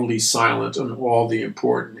remains totally silent on all the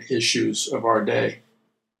important issues of our day.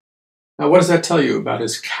 Now, what does that tell you about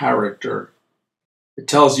his character? It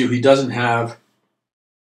tells you he doesn't have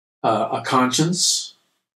a conscience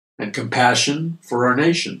and compassion for our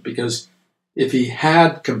nation, because if he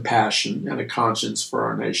had compassion and a conscience for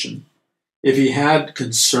our nation, if he had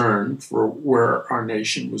concern for where our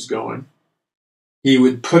nation was going, he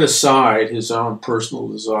would put aside his own personal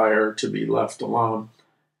desire to be left alone,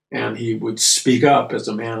 and he would speak up as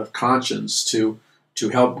a man of conscience to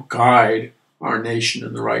help guide our nation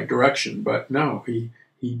in the right direction. But no,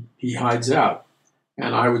 he hides out.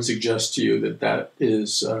 And I would suggest to you that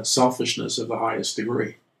is selfishness of the highest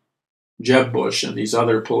degree. Jeb Bush and these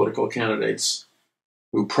other political candidates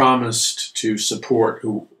who promised to support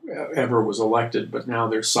whoever was elected, but now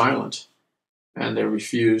they're silent and they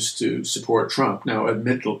refuse to support Trump. Now,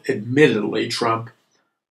 admittedly, Trump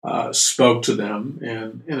spoke to them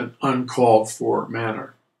in an uncalled for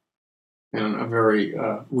manner, in a very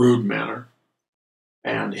rude manner,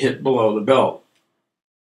 and hit below the belt.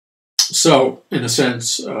 So, in a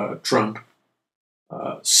sense, Trump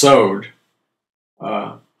sowed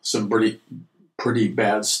some pretty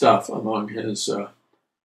bad stuff among his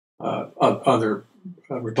other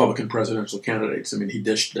Republican presidential candidates. I mean, he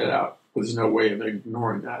dished it out. There's no way of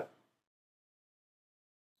ignoring that.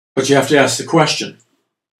 But you have to ask the question,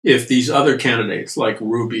 if these other candidates like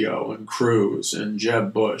Rubio and Cruz and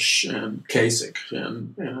Jeb Bush and Kasich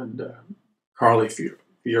and Carly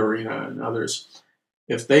Fiorina and others,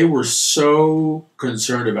 if they were so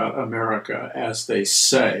concerned about America as they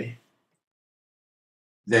say,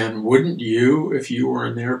 then wouldn't you, if you were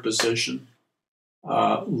in their position,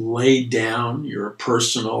 lay down your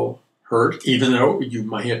personal hurt, even though you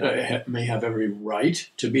may have every right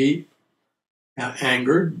to be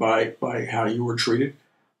angered by how you were treated?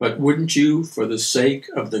 But wouldn't you, for the sake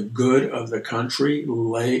of the good of the country,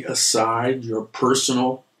 lay aside your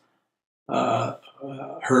personal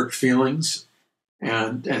hurt feelings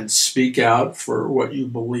and speak out for what you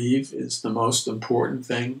believe is the most important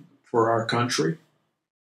thing for our country?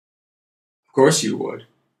 Of course you would.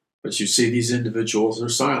 But you see, these individuals are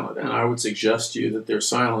silent, and I would suggest to you that their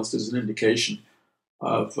silence is an indication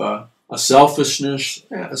of a selfishness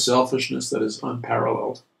that is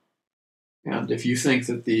unparalleled. And if you think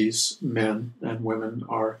that these men and women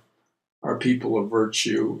are people of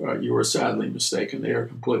virtue, you are sadly mistaken. They are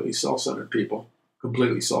completely self-centered people,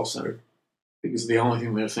 completely self-centered, because the only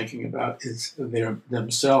thing they're thinking about is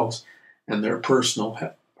themselves and their personal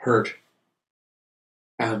hurt.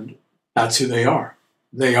 And that's who they are.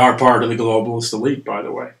 They are part of the globalist elite, by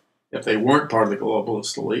the way. If they weren't part of the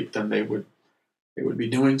globalist elite, then they would be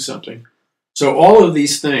doing something. So all of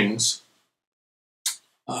these things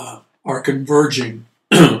are converging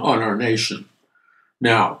on our nation.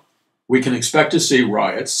 Now, we can expect to see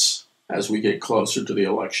riots as we get closer to the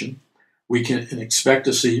election. We can expect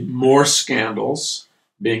to see more scandals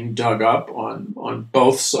being dug up on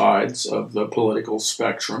both sides of the political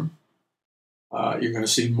spectrum. You're going to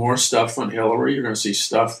see more stuff on Hillary. You're going to see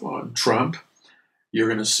stuff on Trump. You're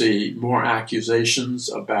going to see more accusations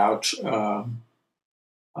about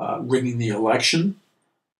rigging the election.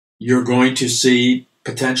 You're going to see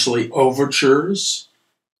potentially overtures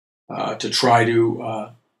to try to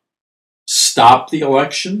stop the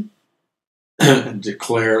election and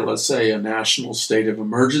declare, let's say, a national state of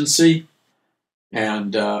emergency,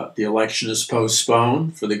 and the election is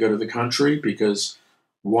postponed for the good of the country because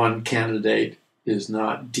one candidate is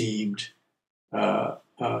not deemed,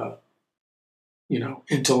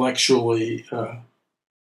 intellectually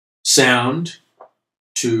sound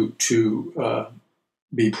to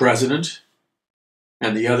be president,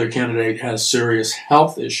 and the other candidate has serious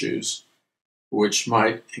health issues which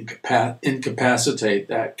might incapacitate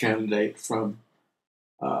that candidate from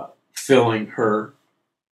filling her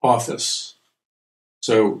office.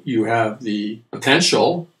 So you have the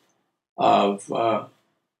potential of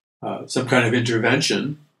some kind of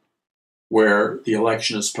intervention where the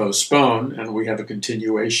election is postponed and we have a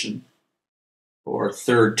continuation or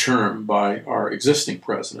third term by our existing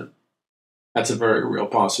president. That's a very real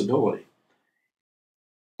possibility.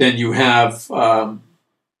 Then you have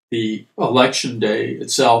the election day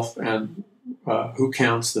itself and who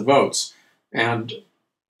counts the votes. And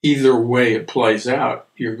either way it plays out,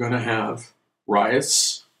 you're going to have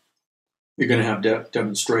riots, you're going to have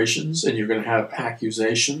demonstrations, and you're going to have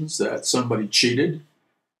accusations that somebody cheated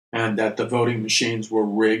and that the voting machines were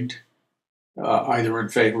rigged either in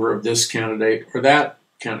favor of this candidate or that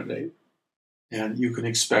candidate. And you can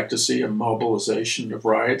expect to see a mobilization of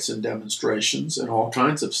riots and demonstrations and all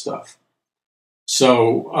kinds of stuff.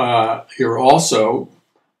 So here also,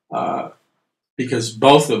 because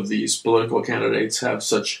both of these political candidates have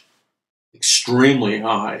such extremely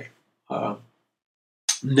high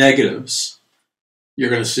negatives, you're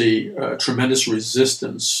going to see tremendous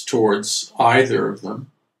resistance towards either of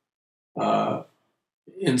them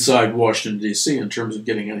inside Washington, D.C. in terms of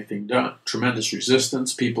getting anything done. Tremendous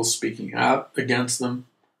resistance, people speaking out against them,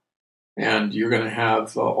 and you're going to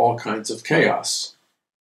have all kinds of chaos.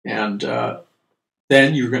 And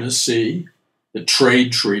then you're going to see the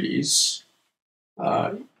trade treaties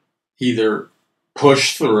either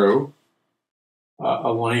push through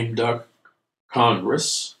a lame duck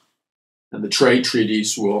Congress, and the trade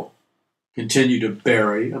treaties will continue to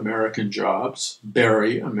bury American jobs,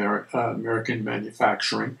 bury American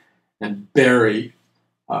manufacturing, and bury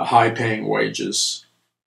high-paying wages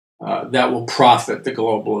that will profit the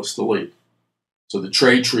globalist elite. So the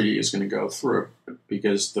trade treaty is going to go through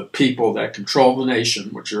because the people that control the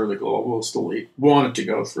nation, which are the globalist elite, want it to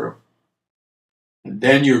go through. And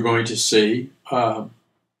then you're going to see a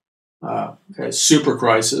super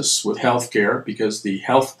crisis with healthcare because the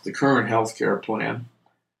current healthcare plan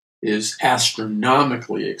is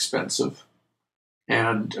astronomically expensive,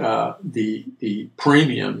 and the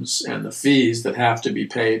premiums and the fees that have to be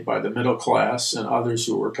paid by the middle class and others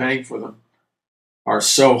who are paying for them are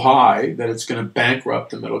so high that it's going to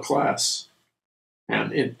bankrupt the middle class.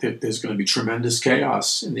 And there's going to be tremendous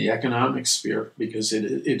chaos in the economic sphere because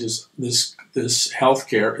this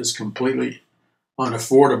healthcare is completely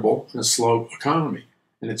unaffordable in a slow economy,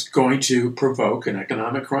 and it's going to provoke an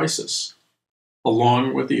economic crisis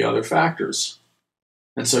along with the other factors.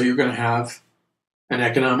 And so you're going to have an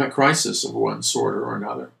economic crisis of one sort or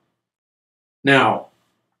another. Now,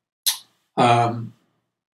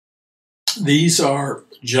 these are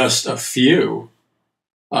just a few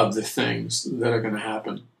of the things that are going to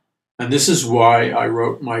happen. And this is why I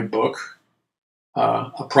wrote my book,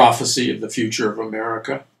 A Prophecy of the Future of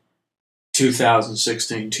America,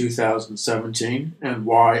 2016-2017, and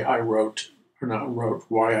why I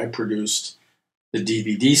produced the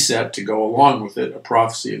DVD set to go along with it, A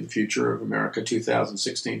Prophecy of the Future of America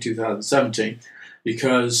 2016-2017,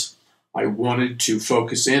 because I wanted to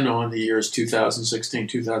focus in on the years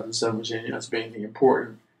 2016-2017 as being the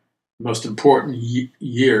most important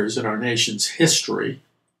years in our nation's history,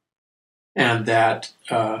 and that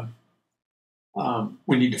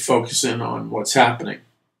we need to focus in on what's happening.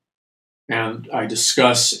 And I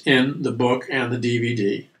discuss in the book and the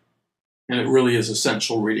DVD, and it really is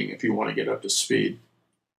essential reading if you want to get up to speed,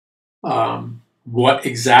 what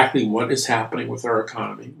is happening with our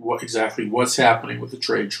economy, what's happening with the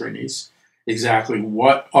trade treaties, exactly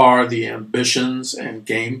what are the ambitions and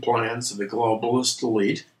game plans of the globalist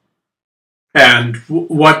elite, and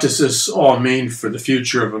what does this all mean for the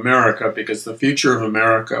future of America, because the future of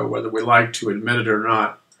America, whether we like to admit it or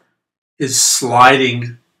not, is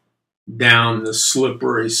sliding down the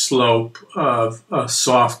slippery slope of a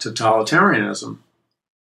soft totalitarianism,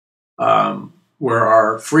 where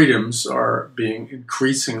our freedoms are being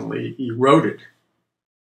increasingly eroded.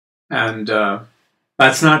 And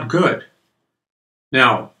that's not good.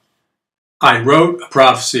 Now, I wrote A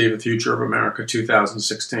Prophecy of the Future of America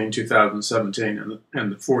 2016, 2017,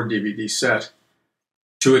 and the 4 DVD set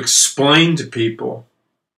to explain to people,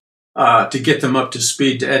 to get them up to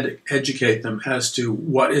speed, to educate them as to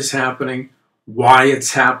what is happening, why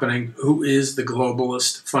it's happening, who is the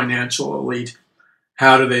globalist financial elite,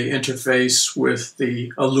 how do they interface with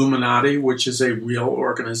the Illuminati, which is a real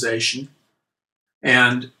organization,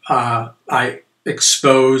 and I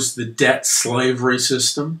expose the debt slavery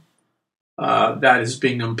system that is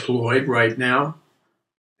being employed right now.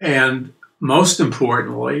 And most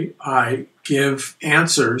importantly, I give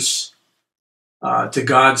answers to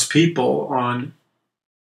God's people on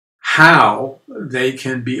how they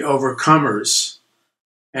can be overcomers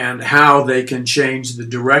and how they can change the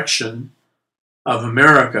direction of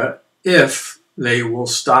America if they will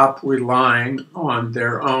stop relying on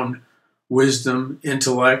their own wisdom,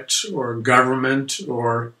 intellect, or government,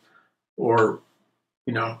 or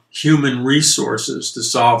human resources to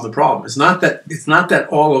solve the problem. It's not that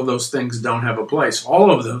all of those things don't have a place.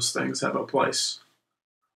 All of those things have a place.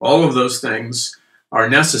 All of those things are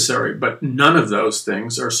necessary, but none of those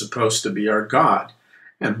things are supposed to be our God.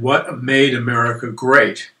 And what made America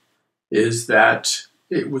great is that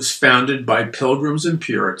it was founded by Pilgrims and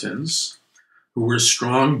Puritans who were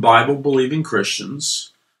strong Bible-believing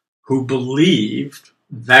Christians who believed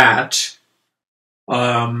that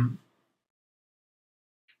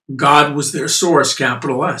God was their source,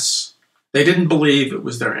 capital S. They didn't believe it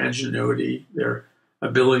was their ingenuity, their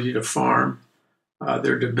ability to farm,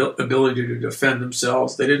 their ability to defend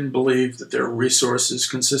themselves. They didn't believe that their resources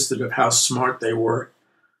consisted of how smart they were.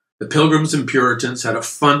 The Pilgrims and Puritans had a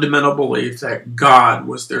fundamental belief that God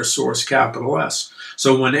was their source, capital S.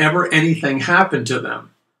 So whenever anything happened to them,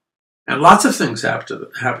 and lots of things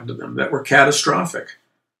happened to them that were catastrophic.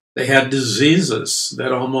 They had diseases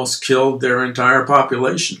that almost killed their entire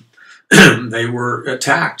population. They were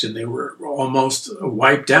attacked and they were almost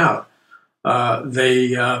wiped out. They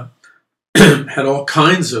had all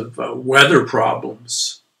kinds of weather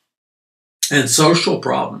problems and social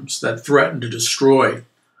problems that threatened to destroy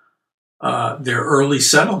their early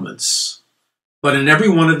settlements. But in every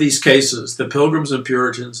one of these cases, the Pilgrims and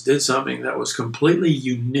Puritans did something that was completely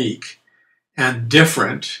unique and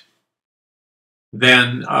different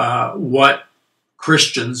than what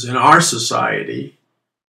Christians in our society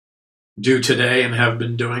do today and have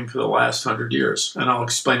been doing for the last 100 years. And I'll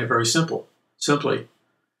explain it very simply.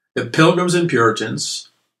 The Pilgrims and Puritans,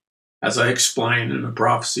 as I explained in A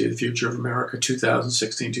Prophecy of the Future of America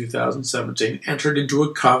 2016-2017, entered into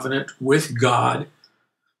a covenant with God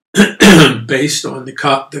based on the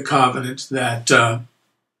covenant that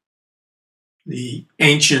the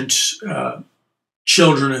ancient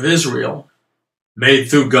children of Israel made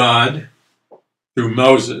through God, through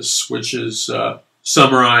Moses, which is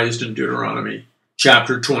summarized in Deuteronomy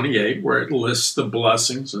chapter 28, where it lists the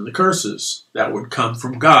blessings and the curses that would come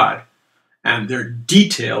from God. And they're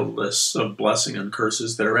detailed lists of blessing and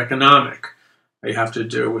curses that are economic. They have to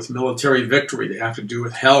do with military victory. They have to do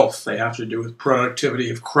with health. They have to do with productivity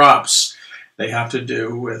of crops. They have to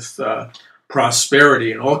do with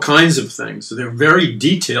prosperity and all kinds of things. So they're very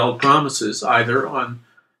detailed promises, either on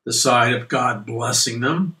the side of God blessing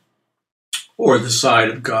them or the side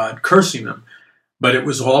of God cursing them. But it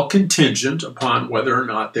was all contingent upon whether or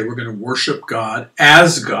not they were going to worship God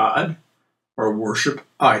as God or worship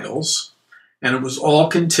idols. And it was all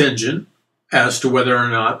contingent as to whether or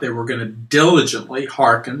not they were going to diligently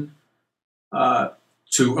hearken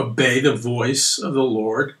to obey the voice of the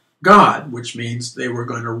Lord God, which means they were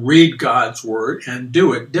going to read God's word and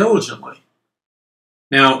do it diligently.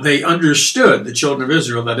 Now, they understood, the children of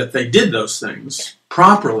Israel, that if they did those things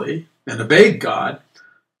properly and obeyed God,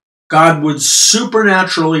 God would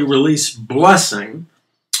supernaturally release blessing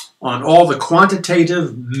on all the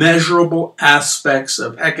quantitative, measurable aspects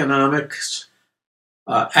of economics,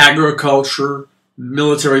 agriculture,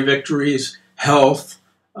 military victories, health,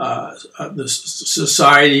 the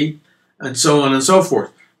society, and so on and so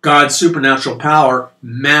forth. God's supernatural power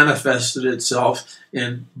manifested itself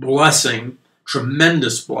in blessing,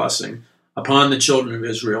 tremendous blessing, upon the children of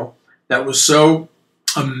Israel that was so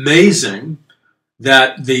amazing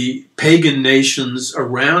that the pagan nations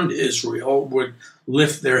around Israel would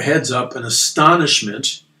lift their heads up in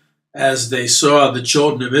astonishment as they saw the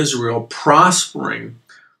children of Israel prospering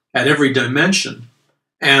at every dimension.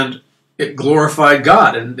 And it glorified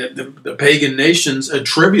God, and the pagan nations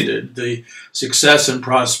attributed the success and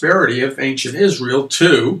prosperity of ancient Israel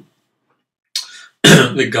to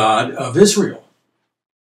the God of Israel.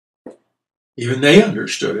 Even they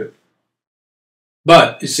understood it.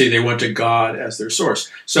 But, you see, they went to God as their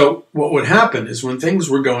source. So what would happen is when things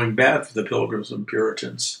were going bad for the Pilgrims and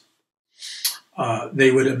Puritans,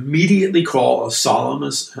 they would immediately call a solemn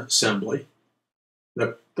assembly.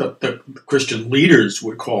 The Christian leaders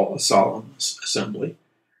would call a solemn assembly.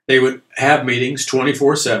 They would have meetings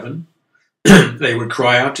 24/7. They would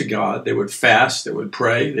cry out to God. They would fast. They would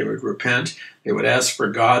pray. They would repent. They would ask for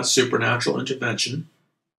God's supernatural intervention.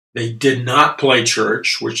 They did not play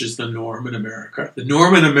church, which is the norm in America. The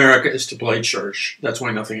norm in America is to play church. That's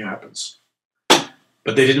why nothing happens.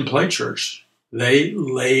 But they didn't play church. They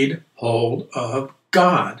laid hold of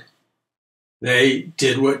God. They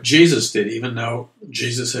did what Jesus did, even though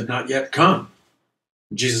Jesus had not yet come.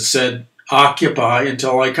 Jesus said, occupy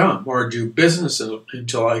until I come, or do business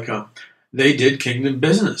until I come. They did kingdom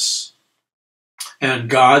business. And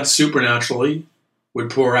God supernaturally would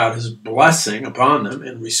pour out his blessing upon them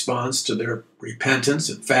in response to their repentance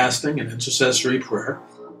and fasting and intercessory prayer,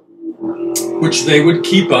 which they would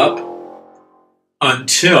keep up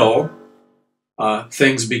until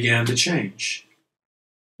things began to change.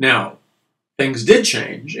 Now, things did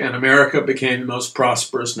change, and America became the most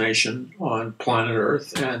prosperous nation on planet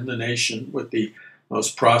Earth, and the nation with the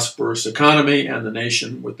most prosperous economy, and the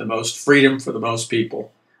nation with the most freedom for the most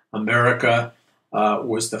people. America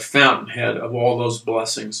was the fountainhead of all those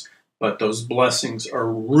blessings, but those blessings are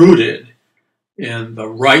rooted in the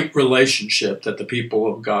right relationship that the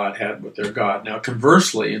people of God had with their God. Now,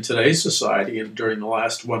 conversely, in today's society and during the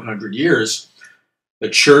last 100 years, the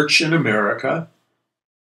church in America,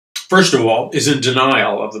 first of all, is in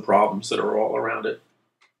denial of the problems that are all around it.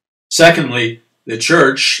 Secondly, the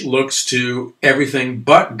church looks to everything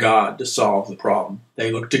but God to solve the problem.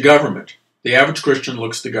 They look to government. The average Christian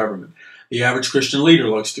looks to government. The average Christian leader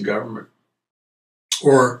looks to government,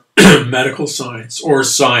 or medical science,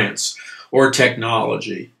 or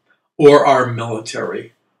technology, or our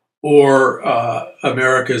military, or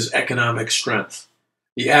America's economic strength.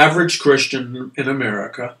 The average Christian in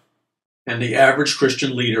America and the average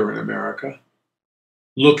Christian leader in America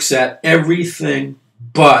looks at everything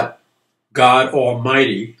but God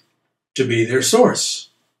Almighty to be their source.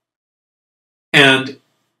 And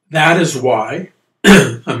that is why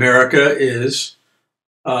America is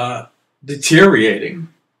deteriorating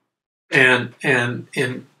and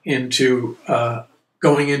into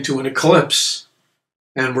going into an eclipse,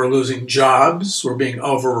 and we're losing jobs. We're being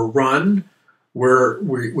overrun.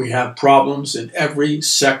 We have problems in every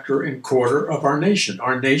sector and quarter of our nation.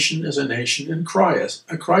 Our nation is a nation in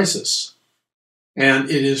a crisis, and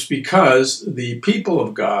it is because the people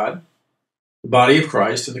of God, the body of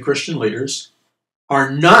Christ, and the Christian leaders are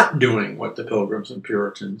not doing what the Pilgrims and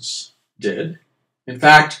Puritans did. In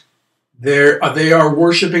fact, they are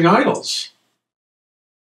worshiping idols,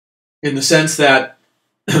 in the sense that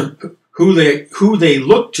who they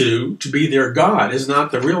look to be their God is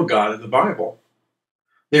not the real God in the Bible.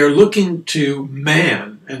 They are looking to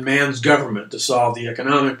man and man's government to solve the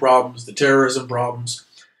economic problems, the terrorism problems,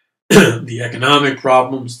 the economic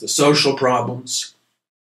problems, the social problems.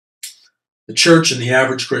 The church and the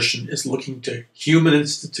average Christian is looking to human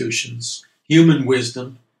institutions, human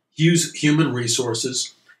wisdom, human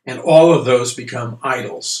resources, and all of those become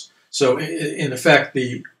idols. So, in effect,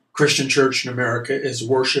 the Christian church in America is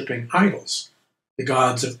worshiping idols, the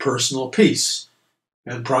gods of personal peace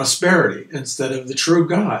and prosperity instead of the true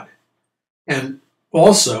God. And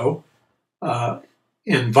also,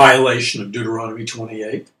 in violation of Deuteronomy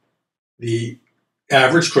 28, the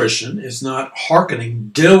average Christian is not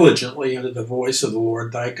hearkening diligently unto the voice of the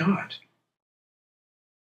Lord thy God.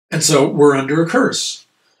 And so we're under a curse,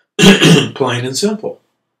 plain and simple.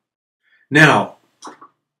 Now,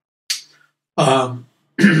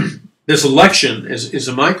 this election is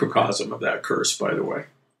a microcosm of that curse, by the way.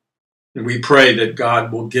 And we pray that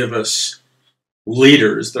God will give us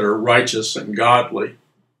leaders that are righteous and godly.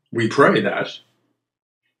 We pray that.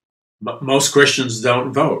 But most Christians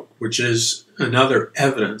don't vote, which is another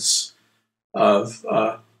evidence of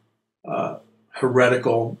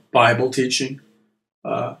heretical Bible teaching,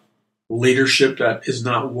 leadership that is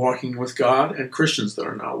not walking with God, and Christians that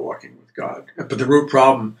are not walking with God. But the root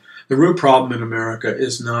problem in America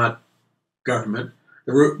is not government.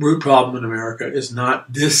 The root problem in America is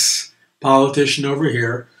not this politician over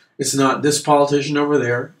here. It's not this politician over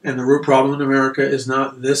there. And the root problem in America is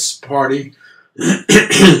not this party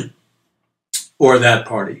or that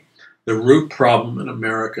party. The root problem in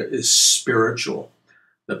America is spiritual.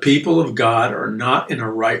 The people of God are not in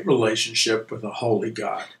a right relationship with a holy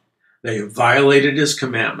God. They have violated his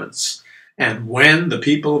commandments. And when the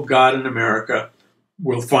people of God in America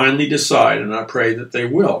will finally decide, and I pray that they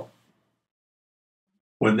will,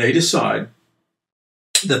 when they decide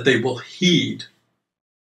that they will heed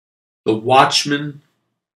the watchman,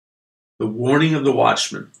 the warning of the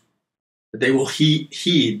watchman, that they will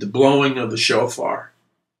heed the blowing of the shofar,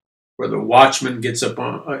 where the watchman gets up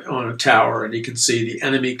on a tower and he can see the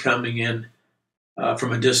enemy coming in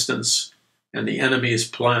from a distance, and the enemy is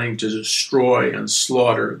planning to destroy and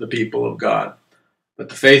slaughter the people of God. But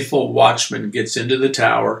the faithful watchman gets into the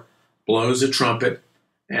tower, blows a trumpet,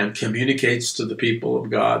 and communicates to the people of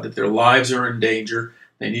God that their lives are in danger.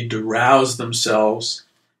 They need to rouse themselves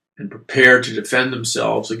and prepare to defend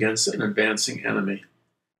themselves against an advancing enemy.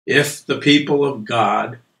 If the people of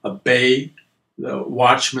God obey the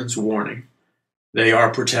watchman's warning, they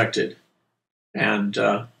are protected, and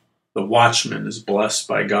the watchman is blessed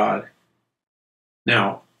by God.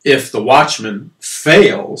 Now, if the watchman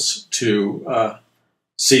fails to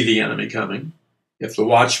see the enemy coming, if the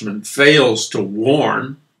watchman fails to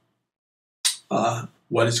warn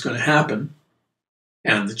what is going to happen,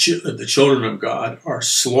 and the children of God are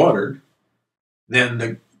slaughtered, then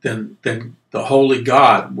the holy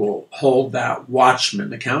God will hold that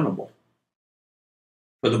watchman accountable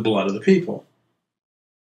for the blood of the people.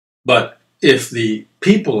 But if the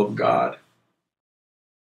people of God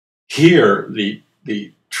hear the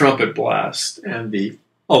trumpet blast and the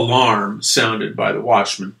alarm sounded by the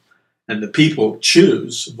watchman, and the people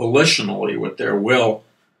choose volitionally with their will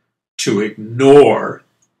to ignore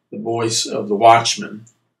the voice of the watchman,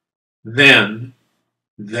 then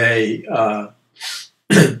they,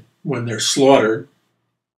 when they're slaughtered,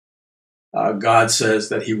 God says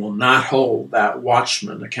that he will not hold that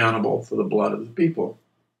watchman accountable for the blood of the people.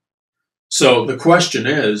 So the question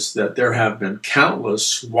is that there have been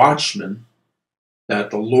countless watchmen that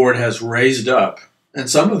the Lord has raised up, and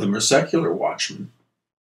some of them are secular watchmen,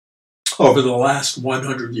 over the last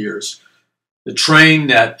 100 years. The train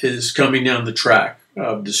that is coming down the track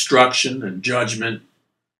of destruction and judgment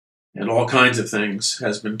and all kinds of things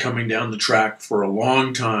has been coming down the track for a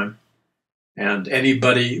long time. And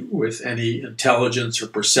anybody with any intelligence or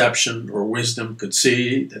perception or wisdom could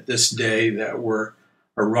see that this day that we're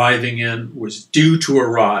arriving in was due to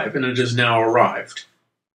arrive, and it has now arrived.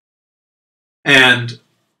 And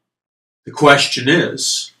the question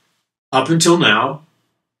is, up until now,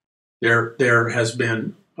 there has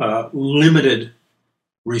been limited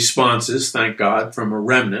responses, thank God, from a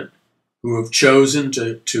remnant who have chosen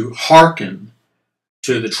to hearken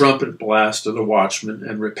to the trumpet blast of the watchman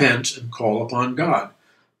and repent and call upon God.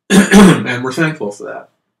 And we're thankful for that,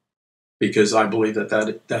 because I believe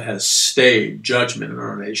that has stayed judgment in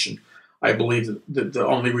our nation. I believe that the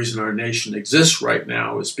only reason our nation exists right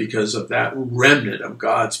now is because of that remnant of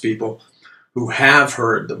God's people who have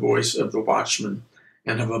heard the voice of the watchman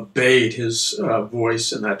and have obeyed his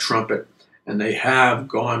voice in that trumpet, and they have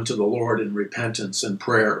gone to the Lord in repentance and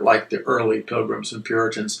prayer like the early Pilgrims and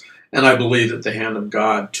Puritans. And I believe that the hand of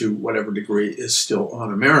God, to whatever degree, is still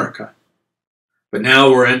on America. But now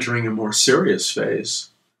we're entering a more serious phase,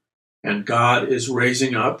 and God is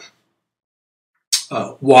raising up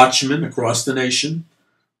watchmen across the nation,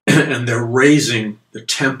 and they're raising the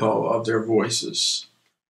tempo of their voices.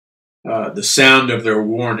 The sound of their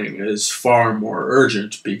warning is far more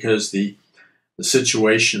urgent because the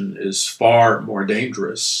situation is far more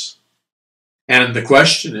dangerous. And the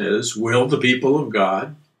question is, will the people of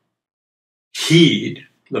God heed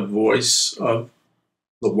the voice of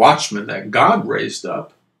the watchman that God raised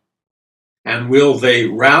up? And will they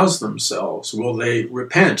rouse themselves? Will they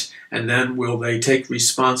repent? And then will they take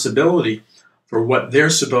responsibility for what they're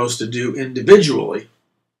supposed to do individually?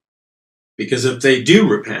 Because if they do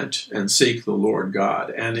repent and seek the Lord God,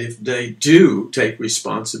 and if they do take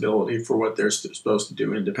responsibility for what they're supposed to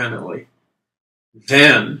do independently,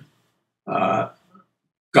 then God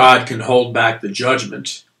can hold back the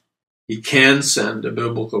judgment. He can send a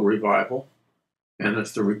biblical revival. And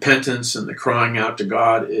if the repentance and the crying out to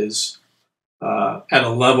God is at a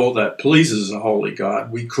level that pleases a holy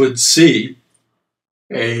God, we could see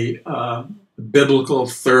a biblical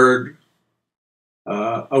third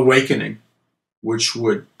awakening, which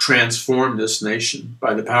would transform this nation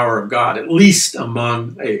by the power of God, at least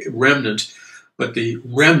among a remnant. But the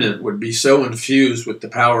remnant would be so infused with the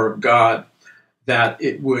power of God that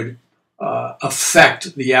it would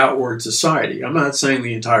affect the outward society. I'm not saying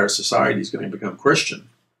the entire society is going to become Christian,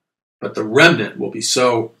 but the remnant will be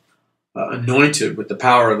so anointed with the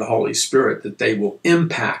power of the Holy Spirit that they will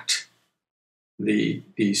impact the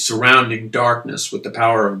surrounding darkness with the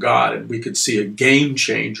power of God. And we could see a game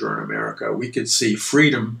changer in America. We could see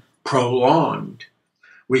freedom prolonged.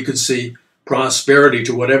 We could see prosperity,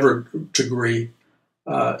 to whatever degree,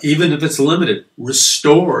 even if it's limited,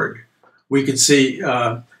 restored. We could see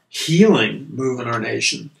healing move in our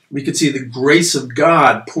nation. We could see the grace of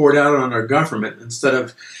God poured out on our government instead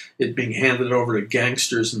of it being handed over to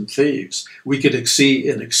gangsters and thieves. We could see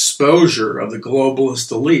an exposure of the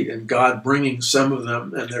globalist elite and God bringing some of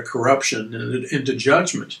them and their corruption into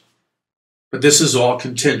judgment. But this is all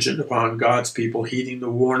contingent upon God's people heeding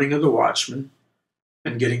the warning of the watchman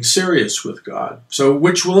and getting serious with God. So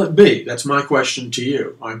which will it be? That's my question to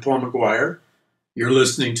you. I'm Paul McGuire. You're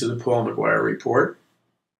listening to the Paul McGuire Report.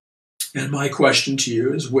 And my question to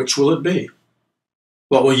you is, which will it be?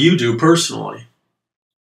 What will you do personally?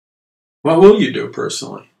 What will you do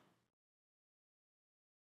personally?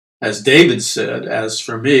 As David said, as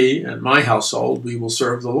for me and my household, we will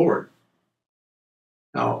serve the Lord.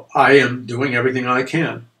 Now, I am doing everything I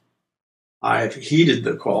can. I've heeded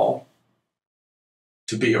the call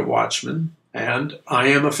to be a watchman, and I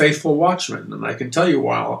am a faithful watchman. And I can tell you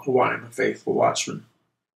why I'm a faithful watchman.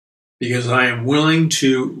 Because I am willing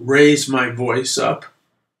to raise my voice up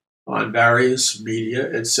on various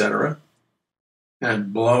media, etc.,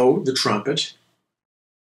 and blow the trumpet,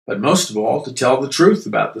 but most of all, to tell the truth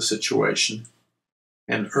about the situation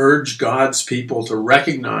and urge God's people to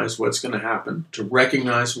recognize what's going to happen, to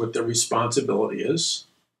recognize what their responsibility is,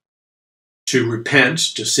 to repent,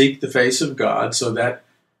 to seek the face of God so that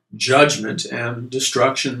judgment and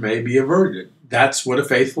destruction may be averted. That's what a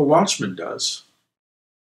faithful watchman does.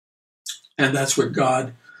 And that's what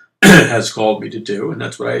God has called me to do, and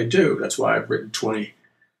that's what I do. That's why I've written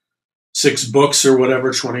 26 books or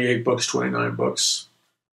whatever, 28 books, 29 books.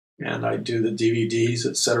 And I do the DVDs,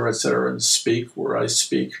 etc., and speak where I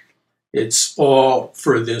speak. It's all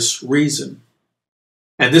for this reason.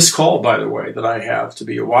 And this call, by the way, that I have to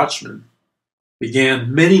be a watchman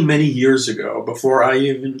began many, many years ago before I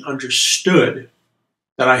even understood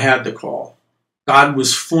that I had the call. God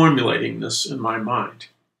was formulating this in my mind.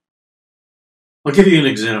 I'll give you an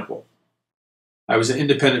example. I was an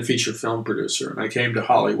independent feature film producer, and I came to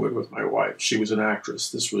Hollywood with my wife. She was an actress.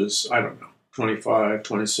 This was, 25,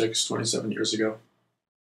 26, 27 years ago.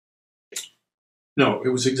 No, it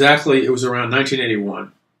was around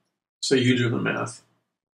 1981. So you do the math.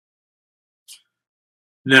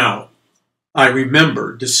 Now, I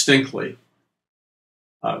remember distinctly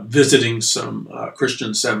visiting some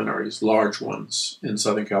Christian seminaries, large ones in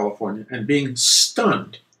Southern California, and being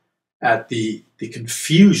stunned at the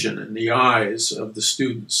confusion in the eyes of the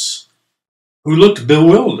students who looked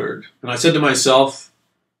bewildered. And I said to myself,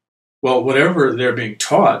 well, whatever they're being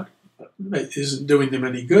taught isn't doing them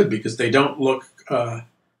any good because they don't look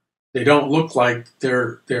like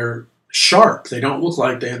they're sharp. They don't look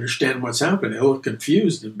like they understand what's happening. They look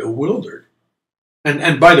confused and bewildered.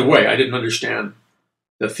 And by the way, I didn't understand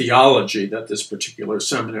the theology that this particular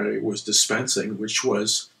seminary was dispensing, which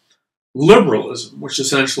was liberalism, which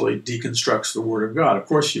essentially deconstructs the Word of God. Of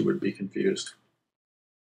course you would be confused.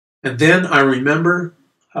 And then I remember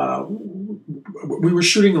we were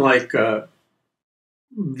shooting like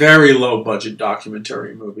very low-budget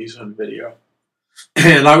documentary movies on video.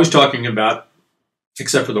 And I was talking about,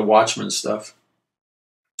 except for the Watchmen stuff,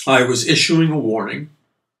 I was issuing a warning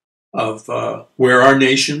of where our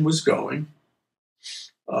nation was going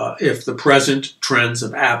if the present trends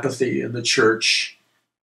of apathy in the church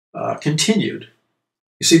continued.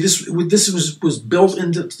 You see, this was built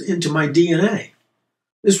into my DNA.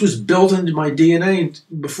 This was built into my DNA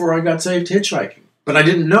before I got saved hitchhiking. But I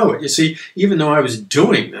didn't know it. You see, even though I was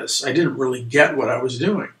doing this, I didn't really get what I was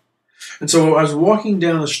doing. And so I was walking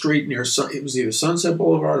down the street near, it was either Sunset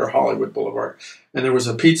Boulevard or Hollywood Boulevard, and there was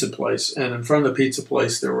a pizza place. And in front of the pizza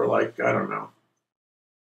place, there were like, 24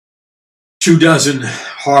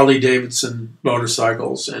 Harley Davidson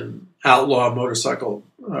motorcycles and outlaw motorcycle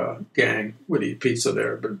gang would eat pizza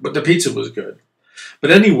there. But the pizza was good.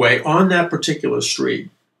 But anyway, on that particular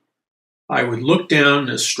street, I would look down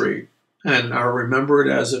this street, and I remember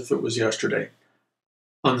it as if it was yesterday.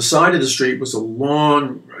 On the side of the street was a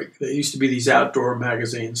long, there used to be these outdoor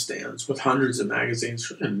magazine stands with hundreds of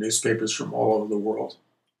magazines and newspapers from all over the world.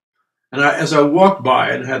 And as I walked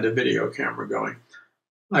by and had the video camera going,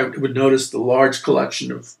 I would notice the large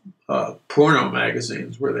collection of porno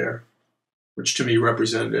magazines were there, which to me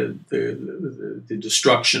represented the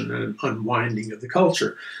destruction and unwinding of the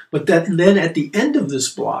culture. But then at the end of this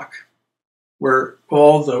block, where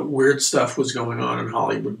all the weird stuff was going on in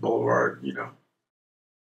Hollywood Boulevard,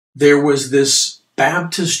 there was this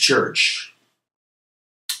Baptist church,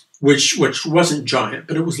 which wasn't giant,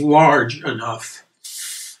 but it was large enough,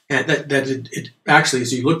 and that it actually,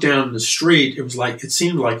 as you look down the street, it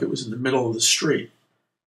seemed like it was in the middle of the street,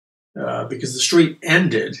 because the street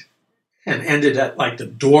ended and ended at like the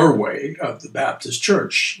doorway of the Baptist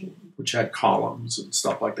church, which had columns and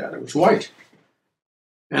stuff like that. It was white.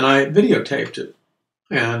 And I videotaped it.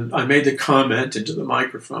 And I made the comment into the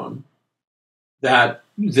microphone that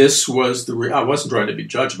this was I wasn't trying to be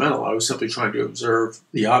judgmental. I was simply trying to observe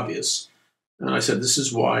the obvious. And I said, this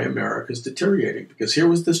is why America is deteriorating. Because here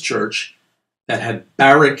was this church that had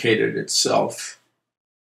barricaded itself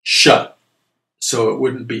shut so it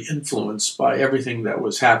wouldn't be influenced by everything that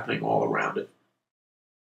was happening all around it.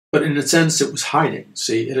 But in a sense, it was hiding.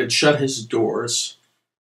 See, it had shut his doors,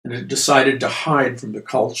 and it decided to hide from the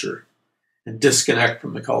culture and disconnect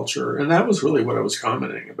from the culture. And that was really what I was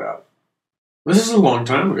commenting about. This is a long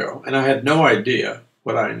time ago, and I had no idea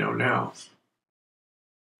what I know now.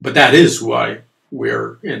 But that is why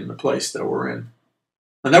we're in the place that we're in.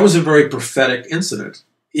 And that was a very prophetic incident,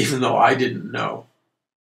 even though I didn't know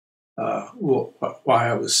why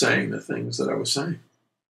I was saying the things that I was saying.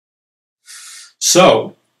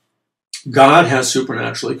 So, God has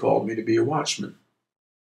supernaturally called me to be a watchman.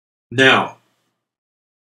 Now,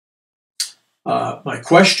 my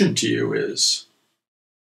question to you is,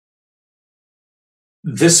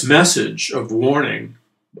 this message of warning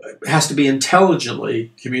has to be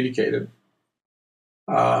intelligently communicated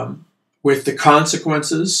with the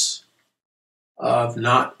consequences of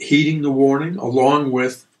not heeding the warning, along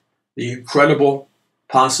with the incredible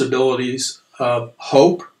possibilities of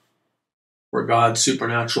hope for God's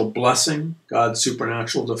supernatural blessing, God's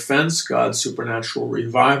supernatural defense, God's supernatural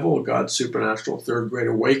revival, God's supernatural third great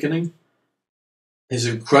awakening, His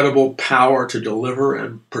incredible power to deliver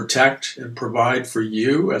and protect and provide for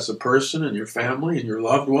you as a person and your family and your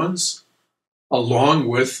loved ones, along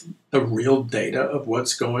with the real data of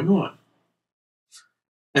what's going on.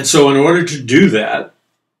 And so in order to do that,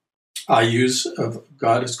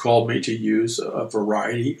 God has called me to use a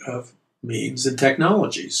variety of means and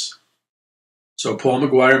technologies. So Paul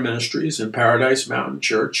McGuire Ministries and Paradise Mountain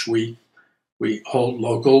Church, we hold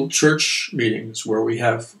local church meetings where we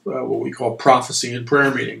have what we call prophecy and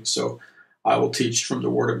prayer meetings. So I will teach from the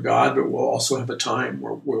Word of God, but we'll also have a time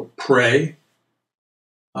where we'll pray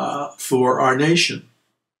for our nation,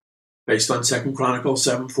 based on 2 Chronicles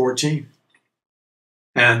 7:14.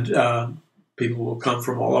 And people will come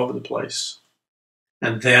from all over the place.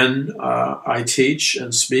 And then I teach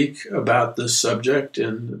and speak about this subject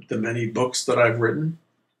in the many books that I've written,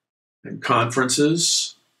 and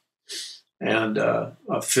conferences, and a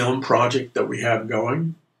film project that we have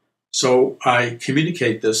going. So I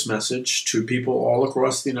communicate this message to people all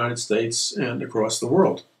across the United States and across the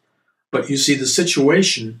world. But you see, the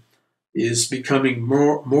situation is becoming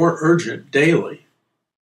more urgent daily.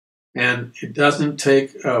 And it doesn't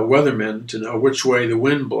take weathermen to know which way the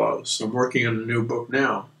wind blows. I'm working on a new book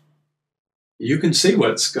now. You can see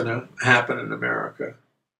what's going to happen in America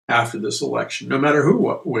after this election, no matter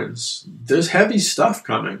who wins. There's heavy stuff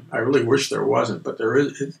coming. I really wish there wasn't, but there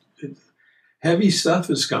is. Heavy stuff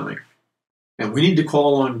is coming. And we need to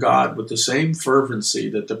call on God with the same fervency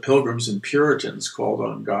that the Pilgrims and Puritans called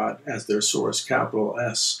on God as their source, capital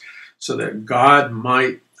S, so that God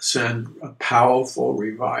might send a powerful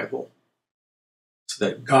revival. So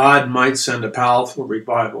that God might send a powerful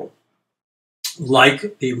revival,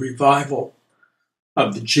 like the revival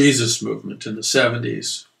of the Jesus movement in the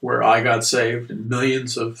 70s, where I got saved and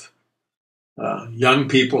millions of young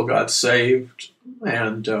people got saved,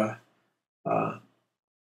 and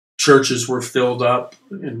churches were filled up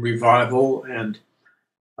in revival, and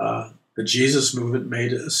the Jesus movement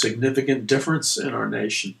made a significant difference in our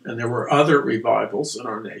nation. And there were other revivals in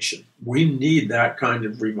our nation. We need that kind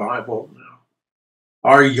of revival now.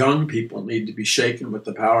 Our young people need to be shaken with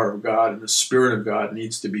the power of God, and the Spirit of God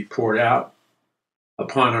needs to be poured out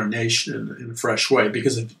upon our nation in a fresh way.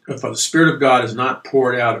 Because if the Spirit of God is not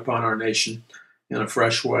poured out upon our nation in a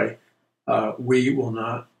fresh way, we will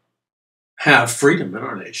not have freedom in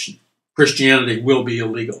our nation. Christianity will be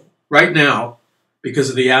illegal. Right now,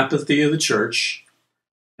 because of the apathy of the church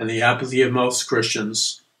and the apathy of most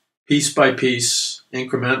Christians, piece by piece,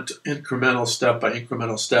 incremental step by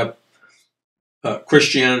incremental step,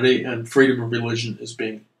 Christianity and freedom of religion is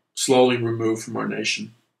being slowly removed from our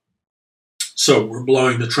nation. So we're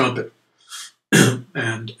blowing the trumpet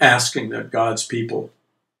and asking that God's people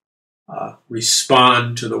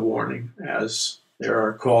respond to the warning as they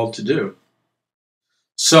are called to do.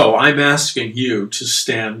 So I'm asking you to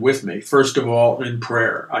stand with me, first of all, in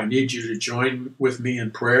prayer. I need you to join with me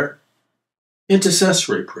in prayer,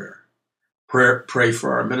 intercessory prayer. Pray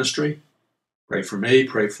for our ministry, pray for me,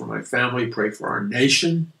 pray for my family, pray for our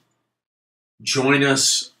nation. Join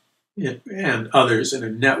us and others in a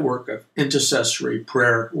network of intercessory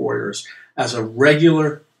prayer warriors as a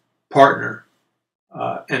regular partner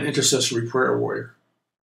and intercessory prayer warrior.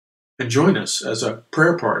 And join us as a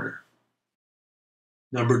prayer partner.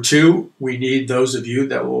 Number two, we need those of you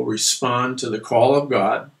that will respond to the call of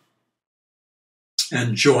God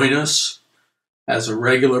and join us as a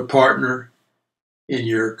regular partner in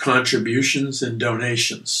your contributions and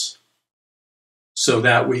donations so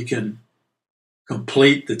that we can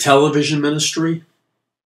complete the television ministry,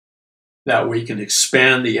 that we can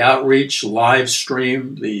expand the outreach, live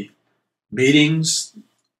stream the meetings,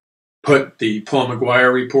 put the Paul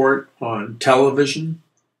McGuire Report on television,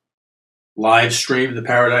 live stream the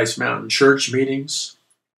Paradise Mountain Church meetings,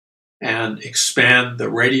 and expand the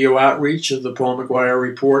radio outreach of the Paul McGuire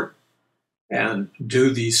Report, and do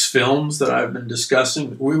these films that I've been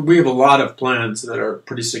discussing. We have a lot of plans that are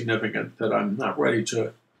pretty significant that I'm not ready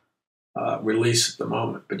to release at the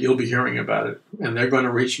moment, but you'll be hearing about it, and they're going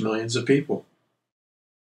to reach millions of people.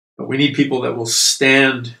 But we need people that will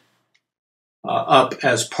stand up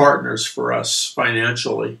as partners for us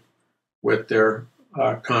financially with their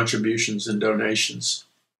contributions and donations.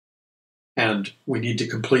 And we need to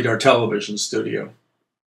complete our television studio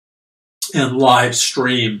and live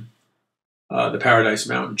stream the Paradise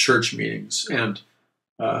Mountain Church meetings. And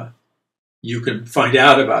you can find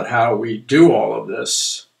out about how we do all of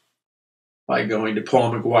this by going to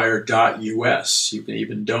paulmcguire.us. You can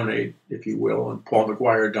even donate, if you will, on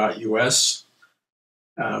paulmcguire.us.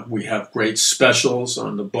 We have great specials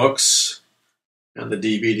on the books and the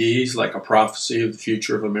DVDs, like A Prophecy of the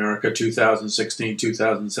Future of America,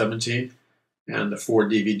 2016-2017, and the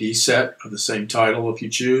 4-DVD set of the same title if you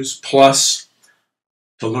choose. Plus,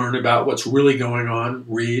 to learn about what's really going on,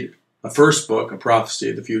 read the first book, A Prophecy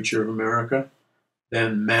of the Future of America,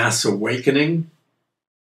 then Mass Awakening,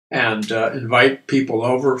 and invite people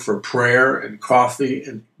over for prayer and coffee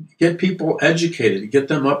and get people educated, get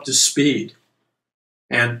them up to speed,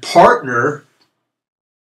 and partner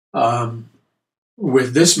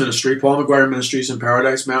with this ministry, Paul McGuire Ministries and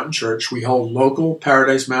Paradise Mountain Church. We hold local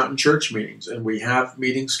Paradise Mountain Church meetings, and we have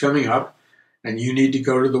meetings coming up, and you need to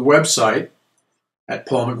go to the website at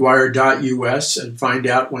paulmcguire.us and find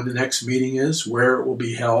out when the next meeting is, where it will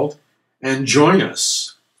be held, and join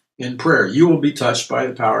us in prayer. You will be touched by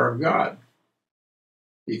the power of God,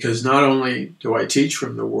 because not only do I teach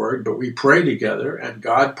from the Word, but we pray together, and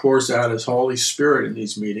God pours out His Holy Spirit in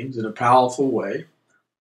these meetings in a powerful way.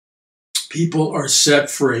 People are set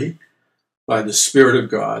free by the Spirit of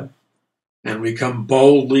God, and we come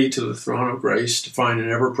boldly to the throne of grace to find an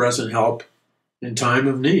ever-present help in time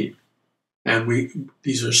of need. And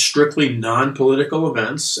these are strictly non-political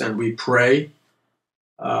events, and we pray.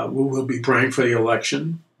 We will be praying for the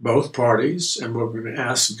election, both parties, and we're going to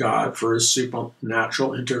ask God for His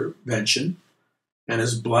supernatural intervention and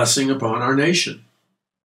His blessing upon our nation.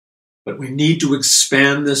 But we need to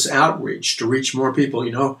expand this outreach to reach more people.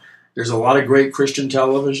 You know, there's a lot of great Christian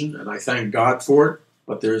television, and I thank God for it,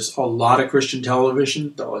 but there's a lot of Christian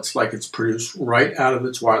television, though it's like it's produced right out of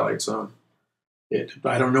the Twilight Zone.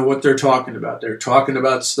 I don't know what they're talking about. They're talking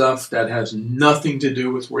about stuff that has nothing to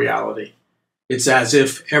do with reality. It's as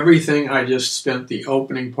if everything I just spent the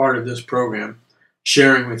opening part of this program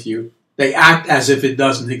sharing with you, they act as if it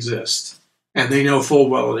doesn't exist. And they know full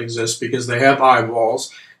well it exists because they have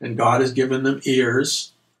eyeballs, and God has given them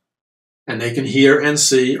ears, and they can hear and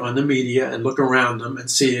see on the media and look around them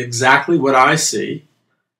and see exactly what I see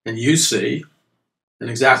and you see, and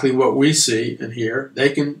exactly what we see and hear. They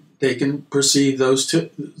can perceive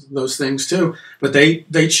those things too, but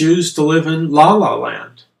they choose to live in La La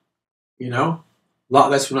Land. You know,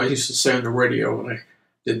 that's what I used to say on the radio when I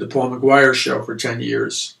did the Paul McGuire show for 10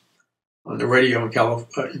 years on the radio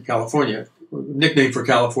in California. The nickname for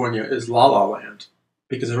California is La La Land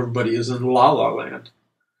because everybody is in La La Land.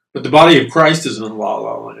 But the body of Christ is in La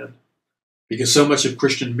La Land because so much of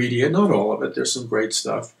Christian media, not all of it, there's some great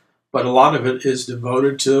stuff, but a lot of it is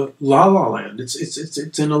devoted to La La Land.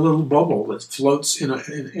 It's in a little bubble that floats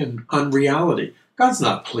in unreality. God's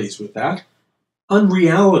not pleased with that.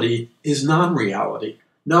 Unreality is non-reality.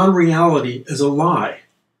 Non-reality is a lie.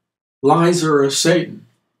 Lies are of Satan.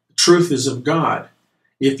 The truth is of God.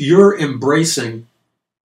 If you're embracing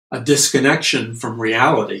a disconnection from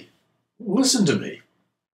reality, listen to me.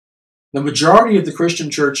 The majority of the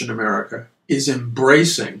Christian church in America is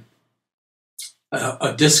embracing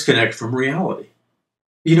a disconnect from reality.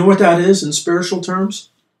 You know what that is in spiritual terms?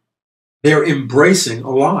 They're embracing a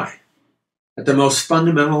lie at the most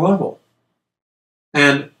fundamental level.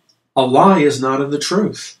 And a lie is not of the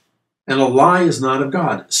truth. And a lie is not of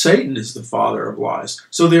God. Satan is the father of lies.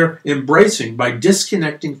 So they're embracing, by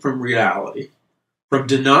disconnecting from reality, from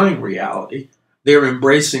denying reality, they're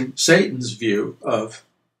embracing Satan's view of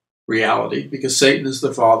reality, because Satan is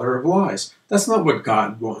the father of lies. That's not what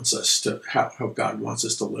God wants us to, how God wants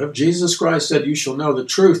us to live. Jesus Christ said, you shall know the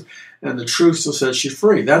truth, and the truth will set you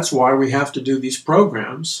free. That's why we have to do these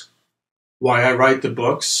programs, why I write the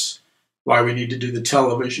books, why we need to do the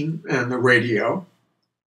television and the radio,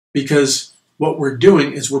 because what we're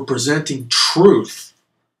doing is we're presenting truth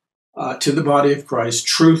to the body of Christ,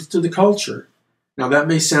 truth to the culture. Now that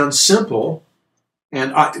may sound simple,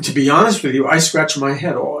 and to be honest with you, I scratch my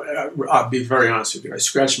head. I'll be very honest with you. I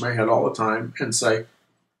scratch my head all the time and say,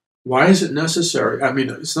 why is it necessary? I mean,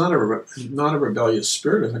 it's not a rebellious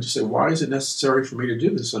spirit. I just say, why is it necessary for me to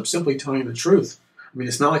do this? I'm simply telling the truth. I mean,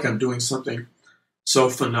 it's not like I'm doing something so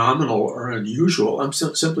phenomenal or unusual. I'm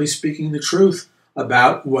simply speaking the truth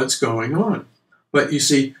about what's going on. But you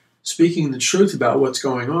see, speaking the truth about what's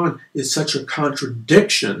going on is such a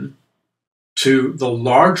contradiction to the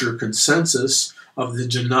larger consensus of the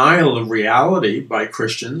denial of reality by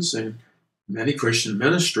Christians and many Christian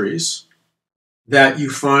ministries, that you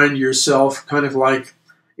find yourself kind of like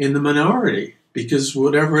in the minority, because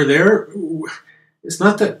whatever it's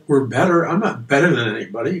not that we're better. I'm not better than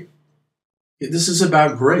anybody. This is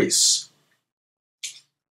about grace.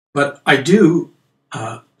 But I do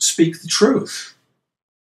speak the truth,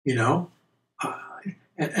 you know,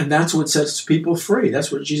 and that's what sets people free.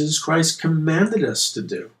 That's what Jesus Christ commanded us to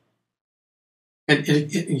do. And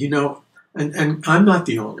you know, and I'm not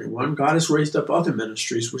the only one. God has raised up other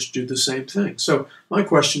ministries which do the same thing. So my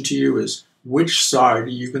question to you is, which side are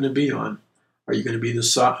you going to be on? Are you going to be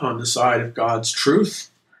on the side of God's truth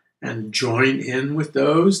and join in with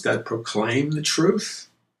those that proclaim the truth?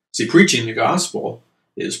 See, preaching the gospel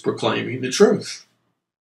is proclaiming the truth.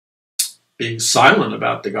 Being silent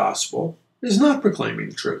about the gospel is not proclaiming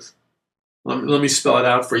the truth. Let me spell it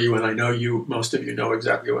out for you, and I know most of you know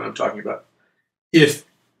exactly what I'm talking about. If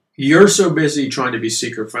you're so busy trying to be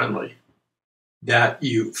seeker-friendly that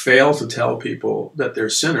you fail to tell people that they're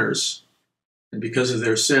sinners, and because of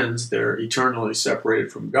their sins, they're eternally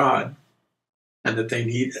separated from God, and that they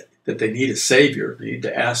need a Savior, they need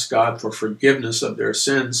to ask God for forgiveness of their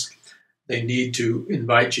sins, they need to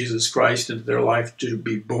invite Jesus Christ into their life to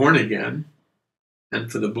be born again,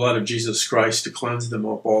 and for the blood of Jesus Christ to cleanse them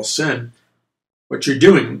of all sin. What you're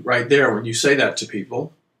doing right there when you say that to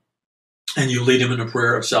people, and you lead them in a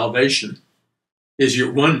prayer of salvation, is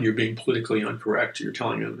you're being politically incorrect. You're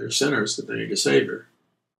telling them they're sinners, that they need a Savior.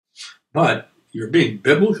 But you're being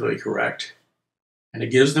biblically correct, and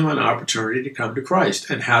it gives them an opportunity to come to Christ.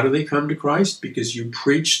 And how do they come to Christ? Because you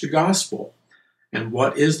preach the gospel. And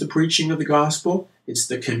what is the preaching of the gospel? It's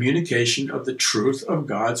the communication of the truth of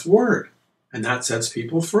God's word. And that sets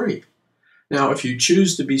people free. Now, if you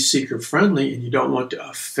choose to be seeker-friendly and you don't want to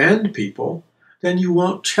offend people, then you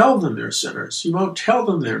won't tell them they're sinners. You won't tell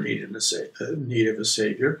them they're in need of a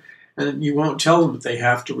Savior, and you won't tell them that they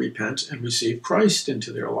have to repent and receive Christ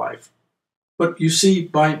into their life. But you see,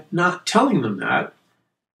 by not telling them that,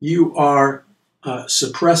 you are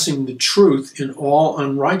suppressing the truth in all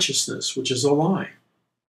unrighteousness, which is a lie.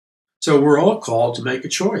 So we're all called to make a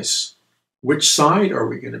choice. Which side are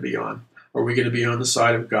we going to be on? Are we going to be on the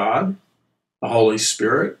side of God, the Holy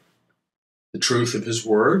Spirit, the truth of His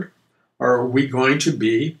Word? Or are we going to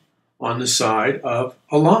be on the side of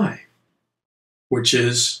a lie, which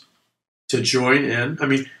is to join in? I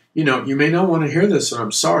mean, you know, you may not want to hear this, and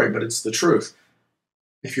I'm sorry, but it's the truth.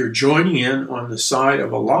 If you're joining in on the side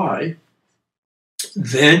of a lie,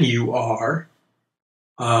 then you are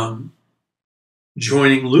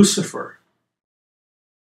joining Lucifer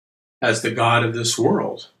as the god of this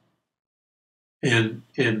world and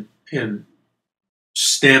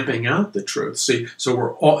stamping out the truth. See, so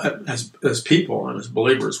we're all, as people and as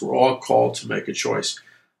believers, we're all called to make a choice.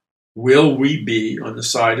 Will we be on the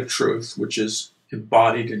side of truth, which is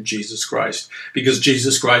embodied in Jesus Christ? Because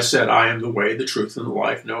Jesus Christ said, I am the way, the truth, and the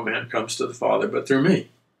life. No man comes to the Father but through me.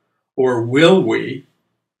 Or will we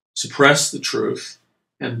suppress the truth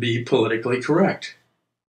and be politically correct?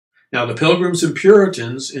 Now, the Pilgrims and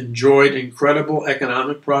Puritans enjoyed incredible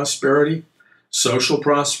economic prosperity, social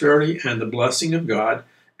prosperity, and the blessing of God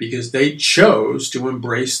because they chose to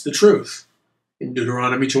embrace the truth. In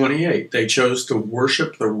Deuteronomy 28, they chose to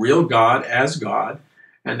worship the real God as God,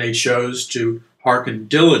 and they chose to hearken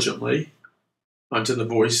diligently unto the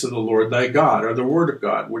voice of the Lord thy God, or the word of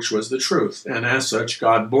God, which was the truth. And as such,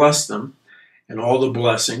 God blessed them, and all the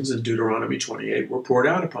blessings in Deuteronomy 28 were poured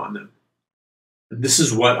out upon them. And this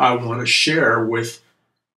is what I want to share with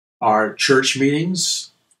our church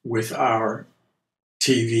meetings, with our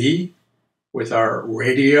TV, with our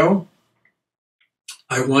radio.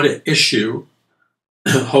 I want to issue,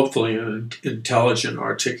 hopefully in an intelligent,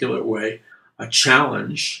 articulate way, a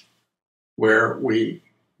challenge where we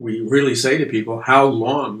really say to people, how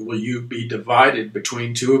long will you be divided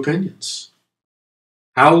between two opinions?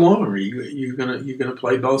 How long are you gonna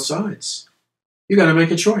play both sides? You got to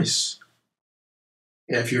make a choice.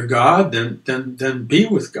 If you're God, then be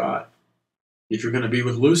with God. If you're going to be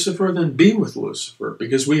with Lucifer, then be with Lucifer,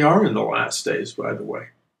 because we are in the last days, by the way.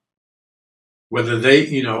 Whether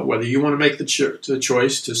you want to make the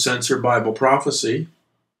choice to censor Bible prophecy,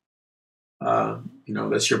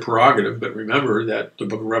 that's your prerogative. But remember that the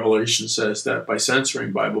book of Revelation says that by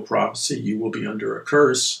censoring Bible prophecy, you will be under a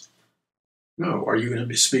curse. No, are you going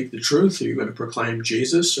to speak the truth? Are you going to proclaim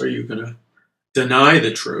Jesus? Or are you going to deny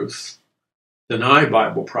the truth? Deny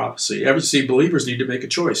Bible prophecy? Believers need to make a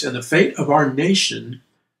choice. And the fate of our nation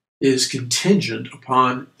is contingent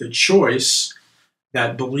upon the choice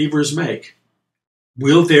that believers make.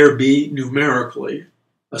 Will there be numerically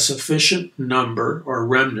a sufficient number or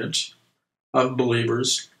remnant of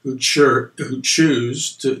believers who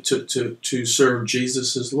choose to serve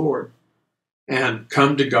Jesus as Lord and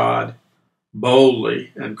come to God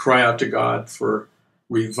boldly and cry out to God for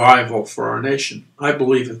revival for our nation? I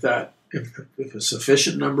believe that if a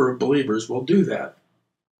sufficient number of believers will do that.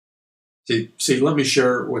 See, let me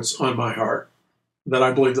share what's on my heart, that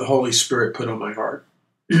I believe the Holy Spirit put on my heart.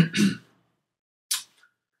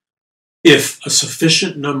 If a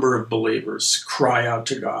sufficient number of believers cry out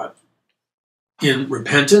to God in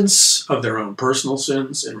repentance of their own personal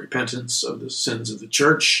sins, in repentance of the sins of the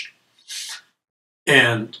church,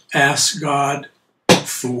 and ask God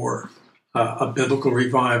for a biblical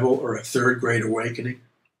revival or a third great awakening,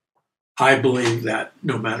 I believe that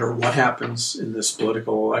no matter what happens in this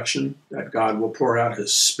political election, that God will pour out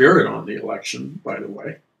his Spirit on the election, by the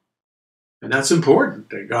way. And that's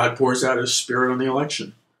important, that God pours out his Spirit on the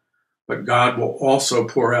election. But God will also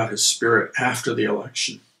pour out his Spirit after the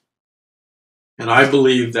election. And I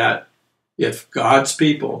believe that if God's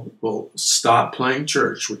people will stop playing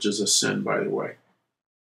church, which is a sin, by the way,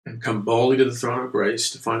 and come boldly to the throne of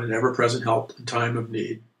grace to find an ever-present help in time of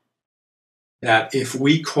need, that if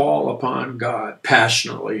we call upon God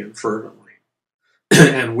passionately and fervently,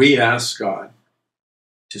 and we ask God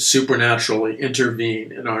to supernaturally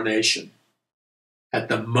intervene in our nation, at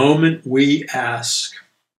the moment we ask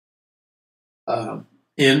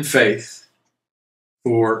in faith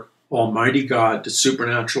for Almighty God to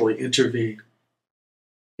supernaturally intervene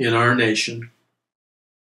in our nation,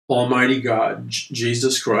 Almighty God,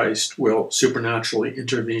 Jesus Christ, will supernaturally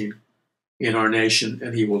intervene in our nation,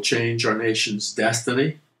 and he will change our nation's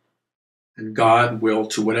destiny. And God will,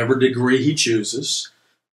 to whatever degree he chooses,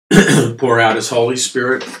 pour out his Holy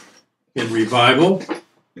Spirit in revival,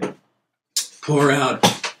 pour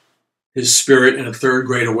out his Spirit in a third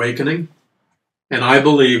great awakening. And I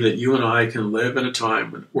believe that you and I can live in a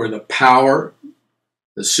time where the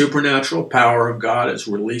supernatural power of God is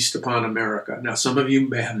released upon America. Now, some of you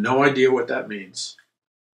may have no idea what that means.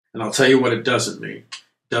 And I'll tell you what it doesn't mean.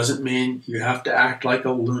 It doesn't mean you have to act like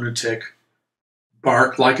a lunatic,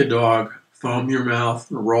 bark like a dog, foam your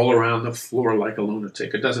mouth, and roll around the floor like a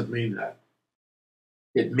lunatic. It doesn't mean that.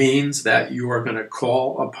 It means that you are going to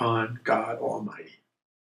call upon God Almighty.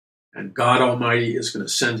 And God Almighty is going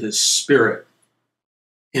to send his Spirit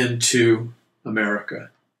into America.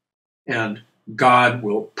 And God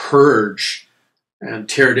will purge and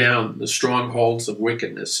tear down the strongholds of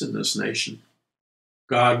wickedness in this nation.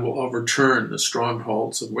 God will overturn the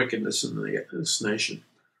strongholds of wickedness in this nation.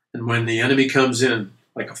 And when the enemy comes in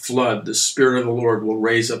like a flood, the Spirit of the Lord will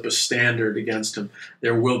raise up a standard against him.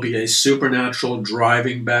 There will be a supernatural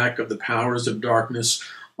driving back of the powers of darkness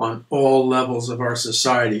on all levels of our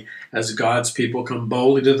society as God's people come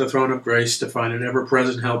boldly to the throne of grace to find an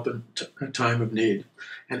ever-present help in a time of need.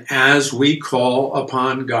 And as we call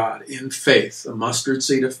upon God in faith, a mustard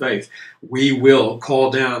seed of faith, we will call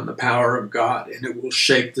down the power of God, and it will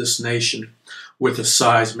shake this nation with a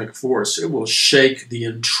seismic force. It will shake the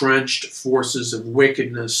entrenched forces of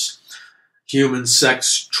wickedness, human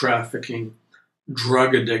sex trafficking,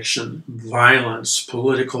 drug addiction, violence,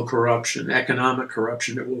 political corruption, economic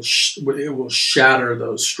corruption. It will shatter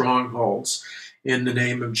those strongholds in the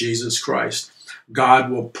name of Jesus Christ. God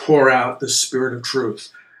will pour out the Spirit of truth.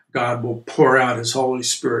 God will pour out his Holy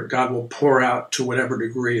Spirit. God will pour out, to whatever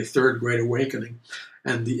degree, a third great awakening.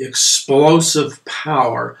 And the explosive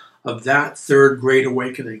power of that third great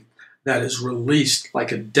awakening that is released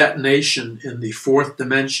like a detonation in the fourth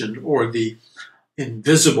dimension, or the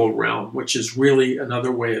invisible realm, which is really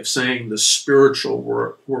another way of saying the spiritual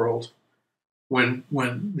world. When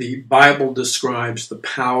the Bible describes the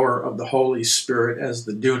power of the Holy Spirit as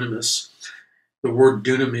the dunamis, the word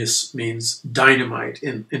dunamis means dynamite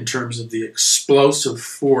in terms of the explosive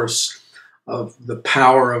force of the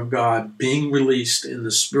power of God being released in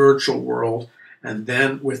the spiritual world, and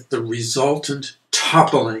then with the resultant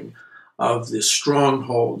toppling of the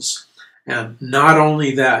strongholds. And not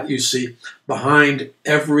only that, you see, behind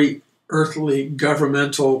every earthly,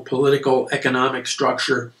 governmental, political, economic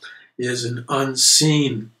structure is an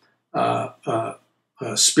unseen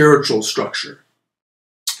spiritual structure.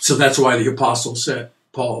 So that's why the apostle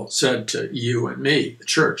Paul said to you and me, the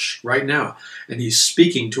church, right now, and he's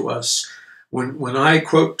speaking to us. When I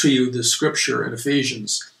quote to you the scripture in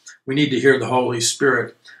Ephesians, we need to hear the Holy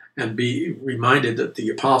Spirit and be reminded that the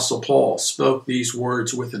apostle Paul spoke these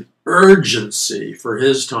words with an urgency for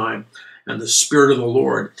his time, and the Spirit of the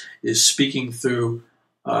Lord is speaking through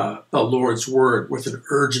the Lord's word with an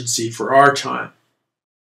urgency for our time.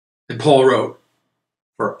 And Paul wrote,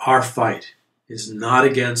 "For our fight is not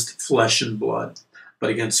against flesh and blood, but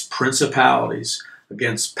against principalities,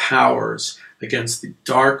 against powers, against the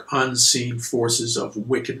dark unseen forces of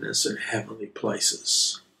wickedness in heavenly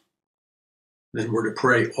places." Then we're to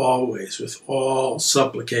pray always with all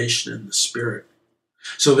supplication in the Spirit.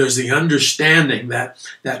 So there's the understanding that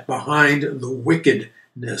behind the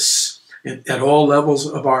wickedness at all levels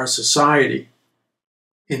of our society,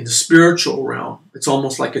 in the spiritual realm, it's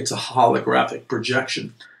almost like it's a holographic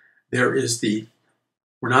projection. There is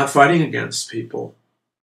we're not fighting against people.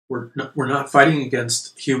 We're not fighting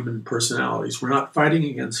against human personalities. We're not fighting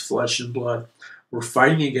against flesh and blood. We're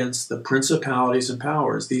fighting against the principalities and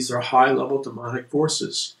powers. These are high-level demonic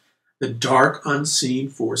forces, the dark, unseen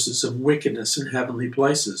forces of wickedness in heavenly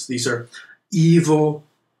places. These are evil,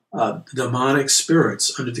 demonic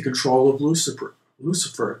spirits under the control of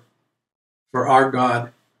Lucifer. For our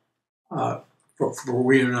God, for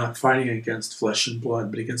we are not fighting against flesh and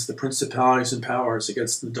blood, but against the principalities and powers,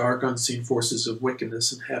 against the dark, unseen forces of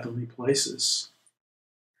wickedness in heavenly places.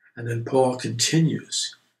 And then Paul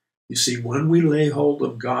continues. You see, when we lay hold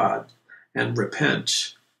of God and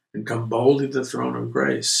repent and come boldly to the throne of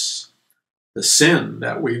grace, the sin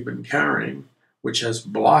that we've been carrying, which has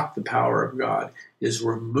blocked the power of God, is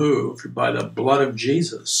removed by the blood of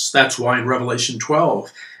Jesus. That's why in Revelation 12,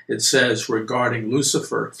 it says regarding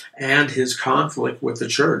Lucifer and his conflict with the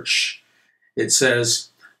church, it says,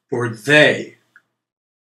 "For they,"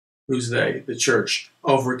 who's they? The church,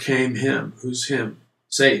 "overcame him," who's him?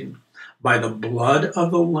 Satan, "by the blood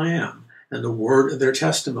of the Lamb and the word of their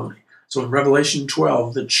testimony." So in Revelation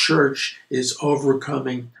 12, the church is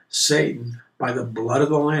overcoming Satan by the blood of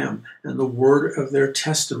the Lamb and the word of their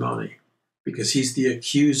testimony, because he's the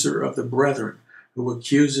accuser of the brethren who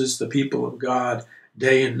accuses the people of God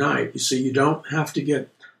day and night. You see, you don't have to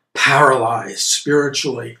get paralyzed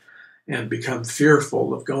spiritually and become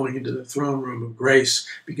fearful of going into the throne room of grace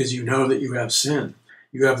because you know that you have sin.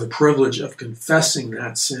 You have the privilege of confessing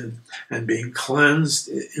that sin and being cleansed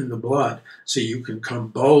in the blood, so you can come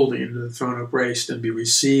boldly into the throne of grace and be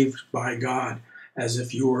received by God as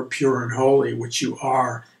if you were pure and holy, which you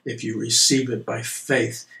are if you receive it by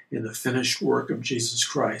faith in the finished work of Jesus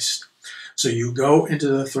Christ. So you go into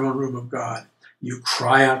the throne room of God. You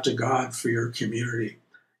cry out to God for your community,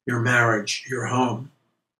 your marriage, your home,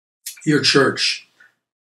 your church,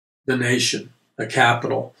 the nation, the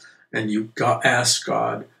capital, and you ask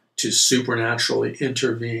God to supernaturally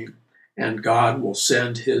intervene, and God will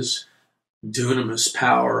send his dunamis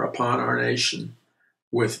power upon our nation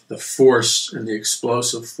with the force and the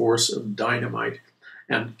explosive force of dynamite.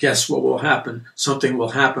 And guess what will happen? Something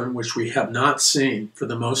will happen which we have not seen, for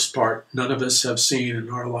the most part, none of us have seen in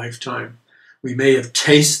our lifetime. We may have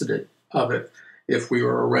tasted of it if we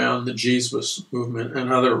were around the Jesus movement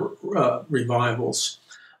and other revivals.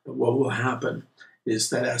 But what will happen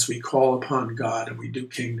is that as we call upon God and we do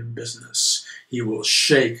kingdom business, he will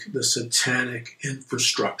shake the satanic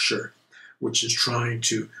infrastructure which is trying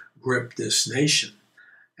to grip this nation.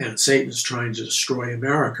 And Satan's trying to destroy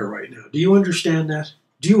America right now. Do you understand that?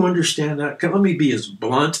 Do you understand that? Let me be as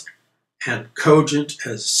blunt and cogent,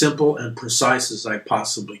 as simple and precise as I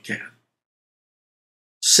possibly can.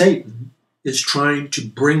 Satan is trying to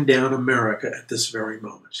bring down America at this very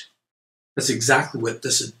moment. That's exactly what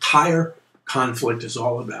this entire conflict is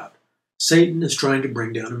all about. Satan is trying to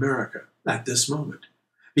bring down America at this moment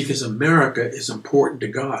because America is important to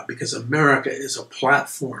God, because America is a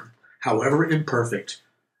platform, however imperfect,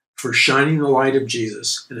 for shining the light of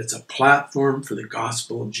Jesus, and it's a platform for the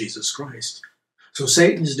gospel of Jesus Christ. So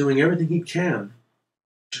Satan is doing everything he can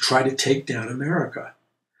to try to take down America.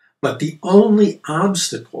 But the only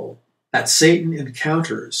obstacle that Satan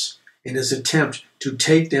encounters in his attempt to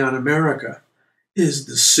take down America is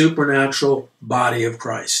the supernatural body of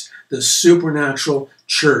Christ, the supernatural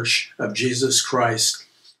church of Jesus Christ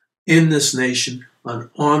in this nation,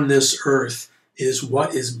 on this earth is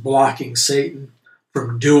what is blocking Satan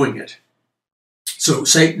from doing it. So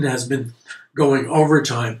Satan has been going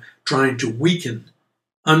overtime trying to weaken,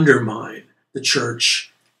 undermine the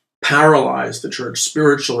church, paralyze the church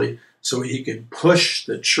spiritually so he can push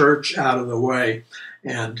the church out of the way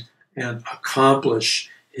and accomplish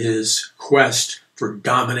his quest for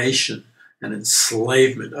domination and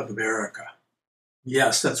enslavement of America.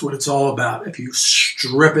 Yes, that's what it's all about. If you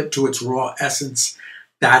strip it to its raw essence,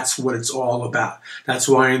 that's what it's all about. That's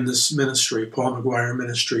why in this ministry, Paul McGuire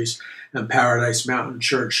Ministries and Paradise Mountain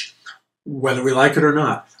Church, whether we like it or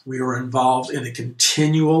not, we are involved in a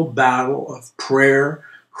continual battle of prayer,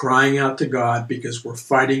 crying out to God, because we're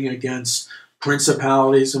fighting against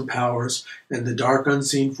principalities and powers and the dark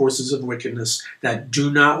unseen forces of wickedness that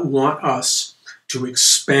do not want us to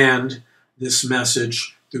expand this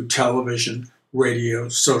message through television, radio,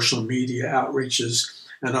 social media outreaches,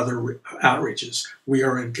 and other outreaches. We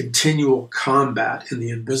are in continual combat in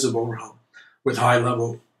the invisible realm with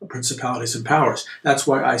high-level principalities and powers. That's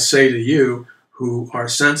why I say to you who are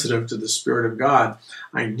sensitive to the Spirit of God,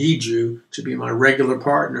 I need you to be my regular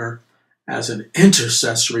partner as an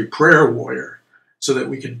intercessory prayer warrior so that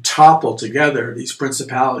we can topple together these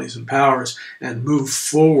principalities and powers and move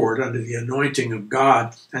forward under the anointing of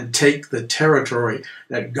God and take the territory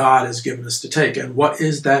that God has given us to take. And what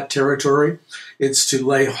is that territory? It's to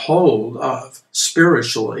lay hold of,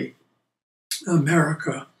 spiritually,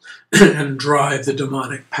 America and drive the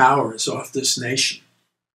demonic powers off this nation.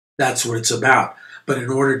 That's what it's about. But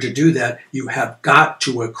in order to do that, you have got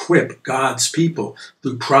to equip God's people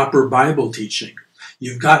through proper Bible teaching.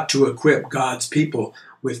 You've got to equip God's people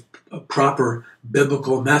with proper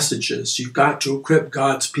biblical messages. You've got to equip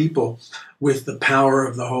God's people with the power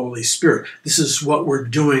of the Holy Spirit. This is what we're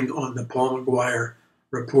doing on the Paul McGuire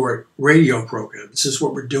Report radio program. This is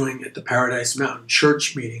what we're doing at the Paradise Mountain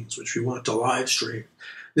Church meetings, which we want to live stream.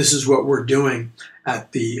 This is what we're doing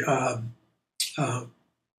at the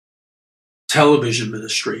television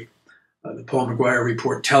ministry, the Paul McGuire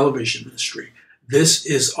Report television ministry. This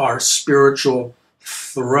is our spiritual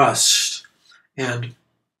thrust, and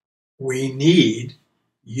we need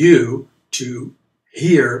you to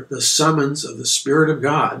hear the summons of the Spirit of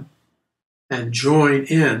God and join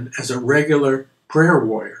in as a regular prayer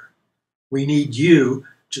warrior. We need you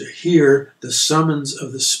to hear the summons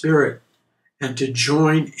of the Spirit and to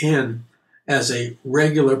join in as a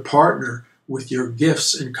regular partner with your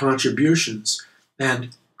gifts and contributions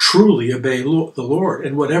and truly obey the Lord.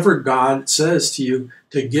 And whatever God says to you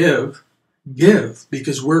to give,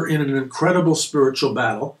 because we're in an incredible spiritual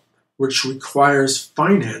battle which requires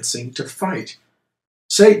financing to fight.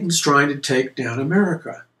 Satan's trying to take down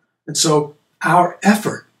America. And so our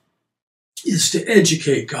effort is to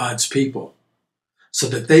educate God's people so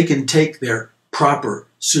that they can take their proper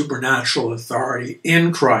supernatural authority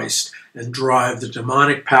in Christ and drive the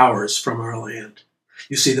demonic powers from our land.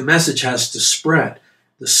 You see, the message has to spread.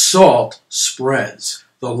 The salt spreads.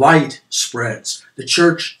 The light spreads. The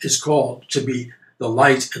church is called to be the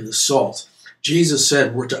light and the salt. Jesus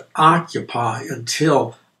said we're to occupy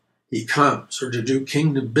until he comes, or to do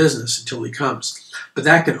kingdom business until he comes. But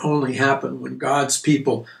that can only happen when God's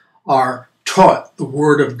people are taught the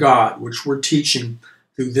Word of God, which we're teaching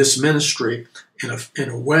through this ministry in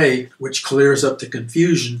a way which clears up the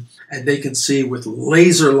confusion, and they can see with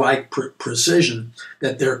laser-like precision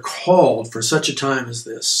that they're called for such a time as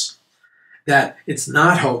this, that it's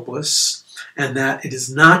not hopeless, and that it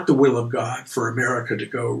is not the will of God for America to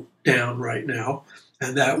go down right now,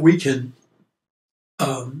 and that we can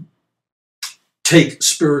take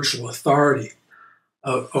spiritual authority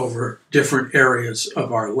over different areas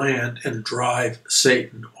of our land and drive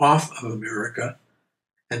Satan off of America,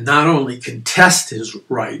 and not only contest his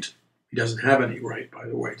right. He doesn't have any right, by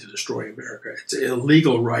the way, to destroy America. It's an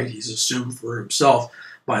illegal right he's assumed for himself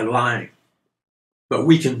by lying. But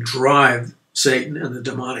we can drive Satan and the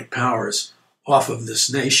demonic powers off of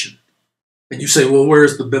this nation. And you say, well,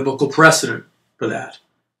 where's the biblical precedent for that?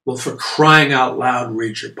 Well, for crying out loud,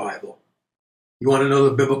 read your Bible. You want to know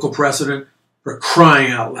the biblical precedent? For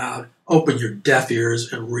crying out loud, open your deaf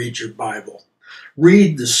ears and read your Bible.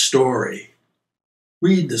 Read the story.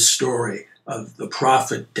 Read the story of the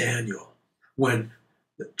prophet Daniel when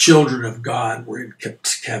the children of God were in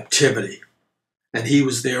captivity and he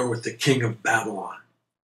was there with the king of Babylon.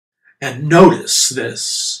 And notice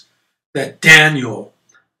this, that Daniel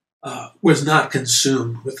was not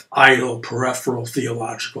consumed with idle peripheral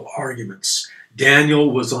theological arguments.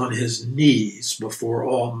 Daniel was on his knees before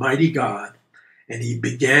Almighty God, and he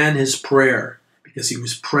began his prayer because he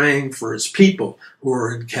was praying for his people who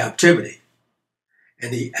were in captivity.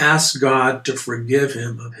 and he asked God to forgive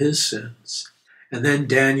him of his sins. And then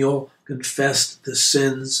Daniel confessed the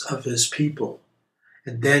sins of his people.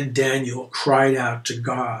 And then Daniel cried out to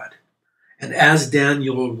God. And as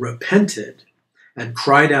Daniel repented and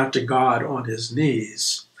cried out to God on his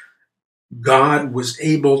knees, God was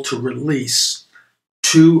able to release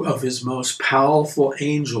two of his most powerful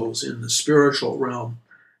angels in the spiritual realm,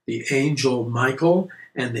 the angel Michael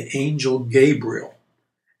and the angel Gabriel.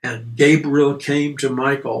 And Gabriel came to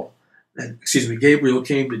Gabriel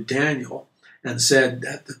came to Daniel and said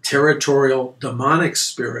that the territorial demonic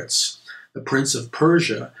spirits, the prince of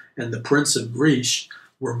Persia and the prince of Greece,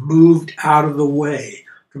 were moved out of the way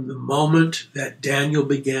from the moment that Daniel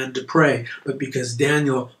began to pray. But because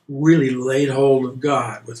Daniel really laid hold of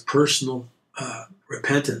God with personal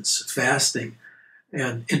repentance, fasting,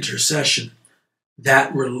 and intercession,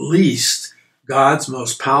 that released God's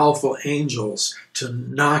most powerful angels to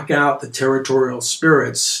knock out the territorial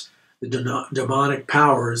spirits, the demonic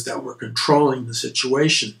powers that were controlling the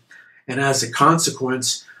situation. And as a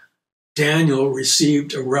consequence, Daniel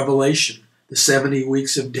received a revelation, the 70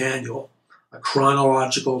 weeks of Daniel, a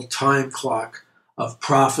chronological time clock of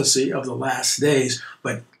prophecy of the last days.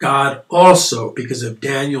 But God also, because of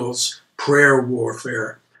Daniel's prayer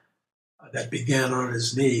warfare that began on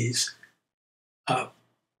his knees,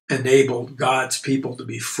 enabled God's people to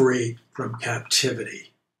be free from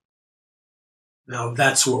captivity. Now,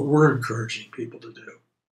 that's what we're encouraging people to do,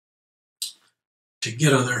 to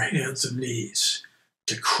get on their hands and knees,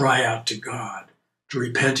 to cry out to God, to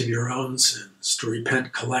repent of your own sins, to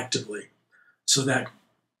repent collectively, so that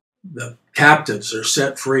the captives are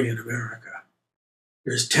set free in America.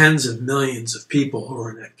 There's tens of millions of people who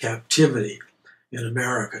are in captivity in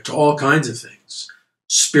America to all kinds of things: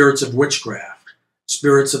 spirits of witchcraft,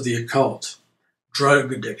 spirits of the occult,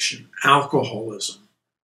 drug addiction, alcoholism,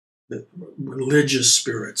 the religious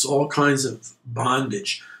spirits, all kinds of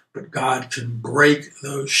bondage. But God can break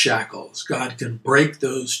those shackles. God can break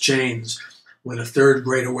those chains when a third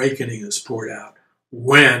great awakening is poured out,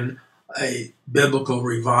 when a biblical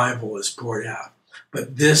revival is poured out.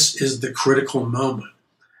 But this is the critical moment.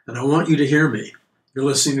 And I want you to hear me. You're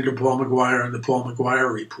listening to Paul McGuire and the Paul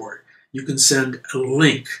McGuire Report. You can send a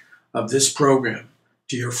link of this program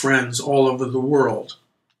to your friends all over the world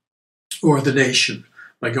or the nation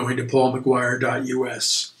by going to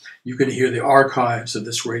paulmcguire.us. You can hear the archives of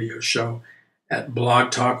this radio show at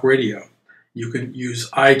Blog Talk Radio. You can use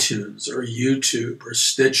iTunes or YouTube or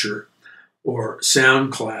Stitcher or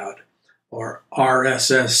SoundCloud or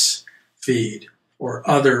RSS feed or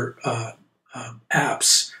other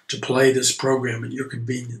apps to play this program at your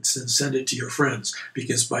convenience and send it to your friends,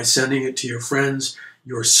 because by sending it to your friends,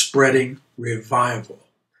 you're spreading revival.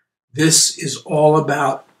 This is all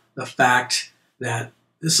about the fact that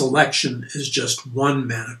this election is just one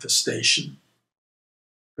manifestation,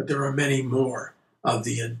 but there are many more of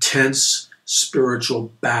the intense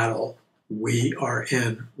spiritual battle we are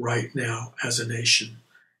in right now as a nation.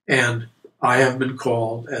 And I have been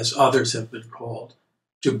called, as others have been called,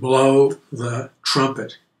 to blow the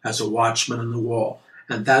trumpet as a watchman on the wall.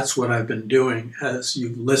 And that's what I've been doing as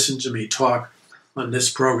you've listened to me talk on this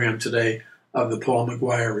program today of the Paul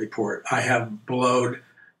McGuire Report. I have blowed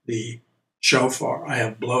the shofar. I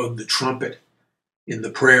have blown the trumpet in the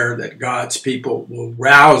prayer that God's people will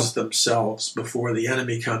rouse themselves before the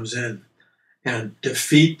enemy comes in and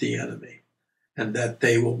defeat the enemy, and that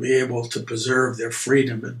they will be able to preserve their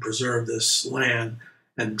freedom and preserve this land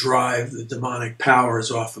and drive the demonic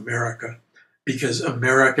powers off America, because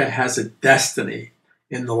America has a destiny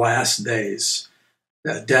in the last days,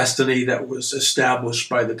 a destiny that was established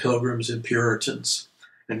by the Pilgrims and Puritans.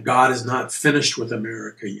 And God is not finished with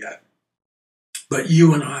America yet. But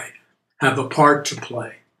you and I have a part to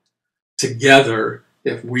play. Together,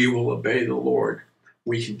 if we will obey the Lord,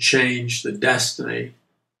 we can change the destiny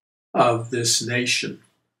of this nation.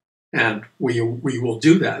 And we will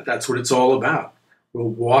do that. That's what it's all about. We'll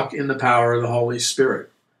walk in the power of the Holy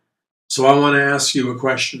Spirit. So I want to ask you a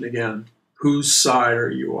question again. Whose side are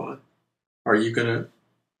you on? Are you going to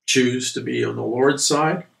choose to be on the Lord's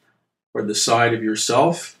side or the side of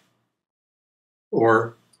yourself?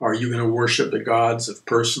 Or are you going to worship the gods of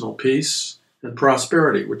personal peace and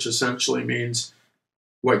prosperity, which essentially means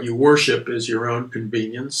what you worship is your own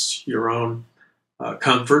convenience, your own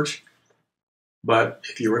comfort. But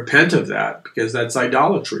if you repent of that, because that's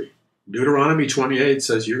idolatry, Deuteronomy 28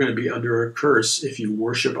 says you're going to be under a curse if you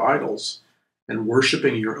worship idols, and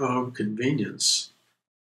worshiping your own convenience,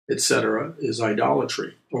 etc., is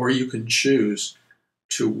idolatry. Or you can choose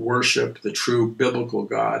to worship the true biblical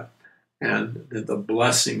God and that the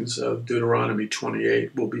blessings of Deuteronomy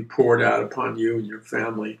 28 will be poured out upon you and your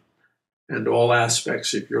family and all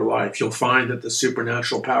aspects of your life. You'll find that the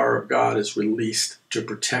supernatural power of God is released to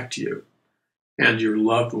protect you and your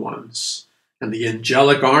loved ones, and the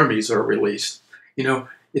angelic armies are released. You know,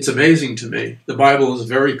 it's amazing to me. The Bible is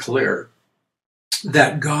very clear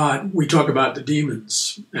that God, we talk about the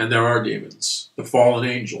demons, and there are demons, the fallen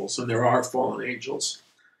angels, and there are fallen angels.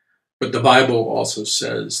 But the Bible also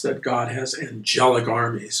says that God has angelic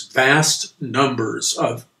armies, vast numbers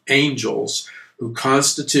of angels who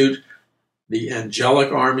constitute the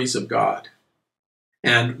angelic armies of God.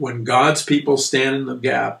 And when God's people stand in the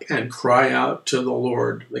gap and cry out to the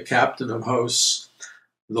Lord, the captain of hosts,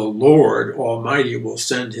 the Lord Almighty will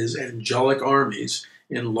send his angelic armies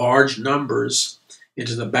in large numbers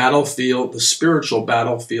into the battlefield, the spiritual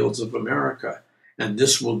battlefields of America. And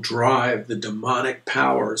this will drive the demonic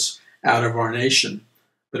powers out of our nation.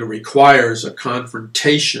 But it requires a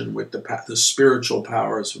confrontation with the spiritual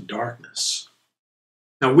powers of darkness.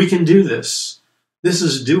 Now, we can do this. This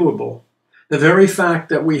is doable. The very fact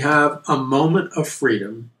that we have a moment of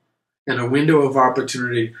freedom and a window of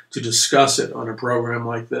opportunity to discuss it on a program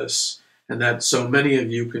like this, and that so many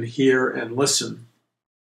of you can hear and listen,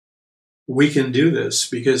 we can do this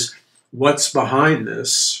because what's behind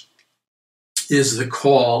this is the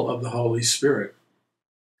call of the Holy Spirit.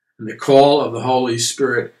 And the call of the Holy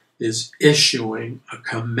Spirit is issuing a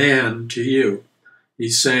command to you.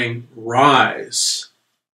 He's saying, rise.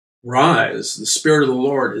 Rise. The Spirit of the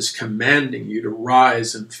Lord is commanding you to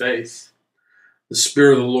rise in faith. The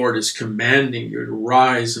Spirit of the Lord is commanding you to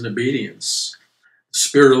rise in obedience. The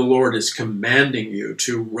Spirit of the Lord is commanding you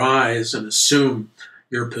to rise and assume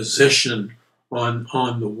your position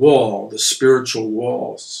on the wall, the spiritual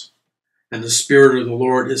walls. And the Spirit of the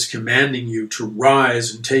Lord is commanding you to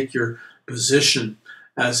rise and take your position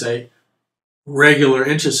as a regular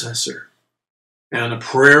intercessor and a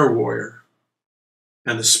prayer warrior.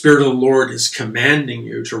 And the Spirit of the Lord is commanding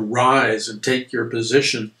you to rise and take your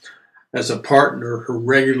position as a partner who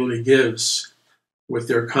regularly gives with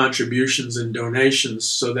their contributions and donations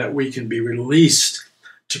so that we can be released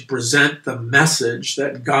to present the message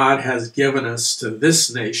that God has given us to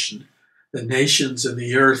this nation, the nations in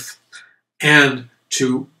the earth, and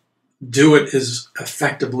to do it as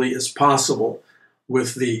effectively as possible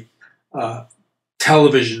with the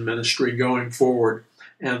television ministry going forward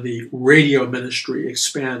and the radio ministry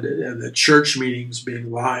expanded and the church meetings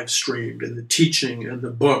being live streamed and the teaching and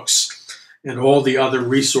the books and all the other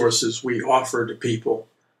resources we offer to people.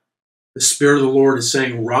 The Spirit of the Lord is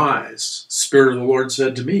saying, rise. The Spirit of the Lord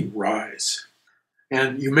said to me, rise.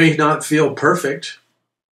 And you may not feel perfect,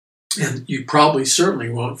 and you probably certainly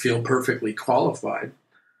won't feel perfectly qualified,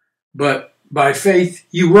 but by faith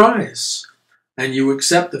you rise. And you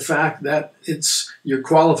accept the fact that you're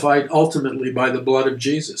qualified ultimately by the blood of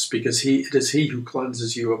Jesus, because it is He who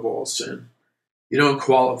cleanses you of all sin. You don't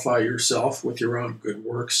qualify yourself with your own good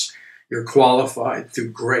works. You're qualified through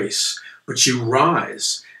grace, but you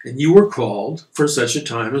rise, and you were called for such a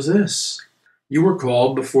time as this. You were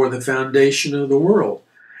called before the foundation of the world.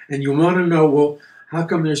 And you want to know, well, how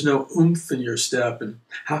come there's no oomph in your step? And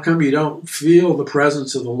how come you don't feel the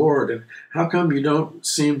presence of the Lord? And how come you don't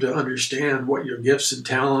seem to understand what your gifts and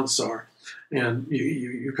talents are? And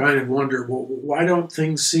you kind of wonder, well, why don't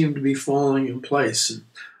things seem to be falling in place? And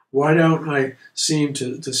why don't I seem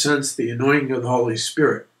to sense the anointing of the Holy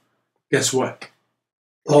Spirit? Guess what?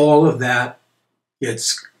 All of that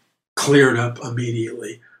gets cleared up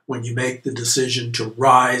immediately when you make the decision to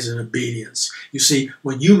rise in obedience. You see,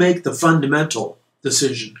 when you make the fundamental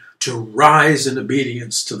decision to rise in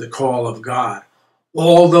obedience to the call of God,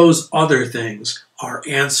 all those other things are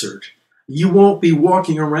answered. You won't be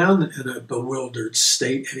walking around in a bewildered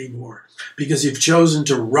state anymore because you've chosen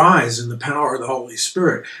to rise in the power of the Holy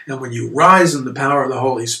Spirit. And when you rise in the power of the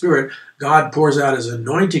Holy Spirit, God pours out His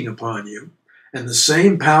anointing upon you. And the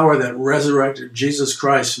same power that resurrected Jesus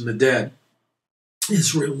Christ from the dead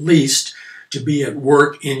is released to be at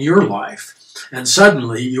work in your life. And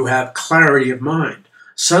suddenly you have clarity of mind.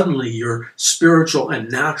 Suddenly your spiritual and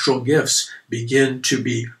natural gifts begin to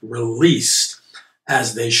be released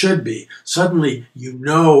as they should be. Suddenly you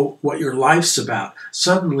know what your life's about.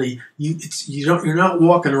 Suddenly you're not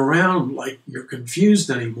walking around like you're confused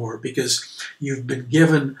anymore because you've been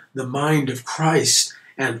given the mind of Christ,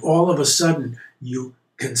 and all of a sudden you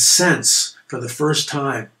can sense for the first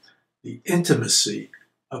time the intimacy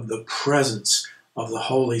of the presence of the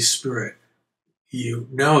Holy Spirit. You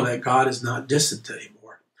know that God is not distant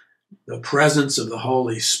anymore. The presence of the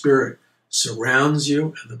Holy Spirit surrounds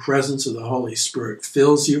you, and the presence of the Holy Spirit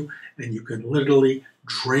fills you, and you can literally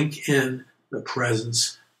drink in the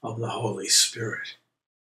presence of the Holy Spirit.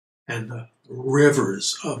 And the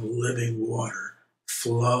rivers of living water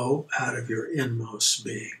flow out of your inmost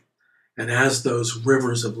being. And as those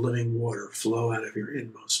rivers of living water flow out of your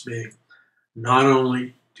inmost being, not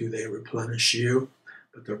only do they replenish you,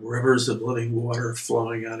 but the rivers of living water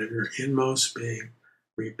flowing out of your inmost being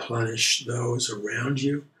replenish those around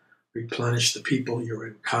you, replenish the people you're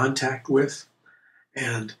in contact with,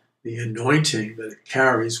 and the anointing that it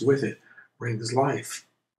carries with it brings life.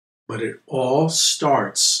 But it all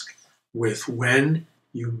starts with when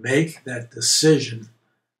you make that decision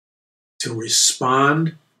to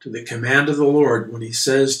respond to the command of the Lord. When he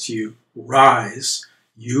says to you, rise,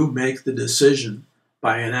 you make the decision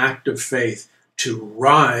by an act of faith to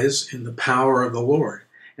rise in the power of the Lord.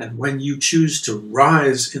 And when you choose to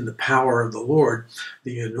rise in the power of the Lord,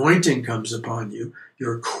 the anointing comes upon you.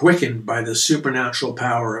 You're quickened by the supernatural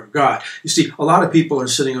power of God. You see, a lot of people are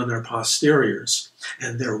sitting on their posteriors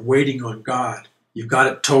and they're waiting on God. You've got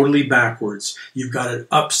it totally backwards. You've got it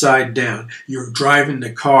upside down. You're driving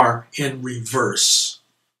the car in reverse.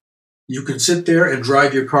 You can sit there and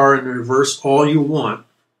drive your car in reverse all you want,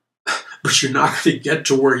 but you're not going to get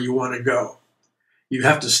to where you want to go. You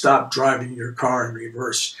have to stop driving your car in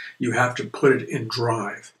reverse. You have to put it in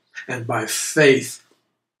drive. And by faith,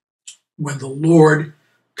 when the Lord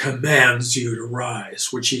commands you to rise,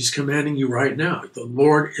 which he's commanding you right now, the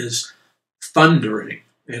Lord is thundering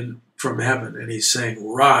from heaven, and he's saying,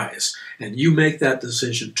 rise. And you make that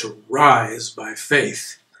decision to rise by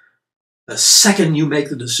faith. The second you make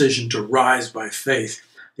the decision to rise by faith,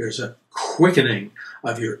 there's a quickening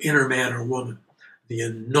of your inner man or woman. The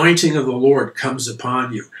anointing of the Lord comes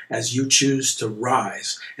upon you as you choose to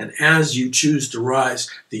rise. And as you choose to rise,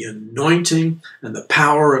 the anointing and the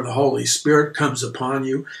power of the Holy Spirit comes upon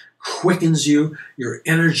you, quickens you, you're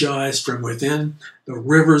energized from within. The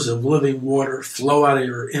rivers of living water flow out of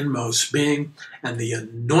your inmost being, and the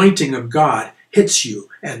anointing of God hits you,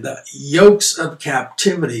 and the yokes of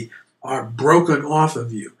captivity are broken off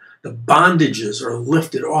of you. The bondages are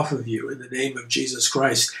lifted off of you in the name of Jesus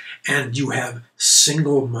Christ, and you have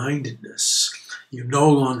single-mindedness. You no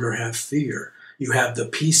longer have fear. You have the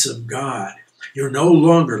peace of God. You're no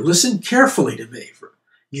longer, listen carefully to me,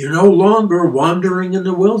 you're no longer wandering in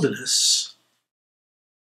the wilderness.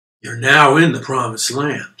 You're now in the promised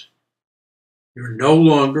land. You're no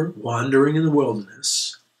longer wandering in the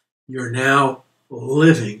wilderness. You're now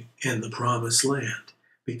living in the promised land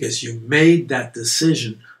because you made that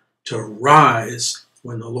decision to rise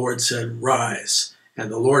when the Lord said rise.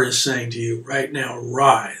 And the Lord is saying to you right now,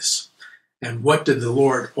 rise. And what did the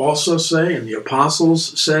Lord also say and the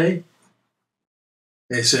apostles say?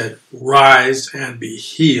 They said, rise and be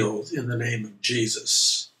healed in the name of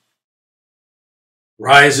Jesus.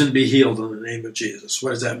 Rise and be healed in the name of Jesus.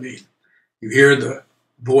 What does that mean? You hear the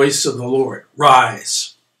voice of the Lord,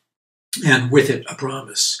 rise, and with it a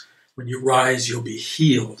promise. When you rise, you'll be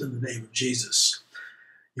healed in the name of Jesus.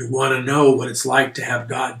 You want to know what it's like to have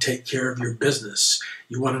God take care of your business.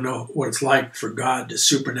 You want to know what it's like for God to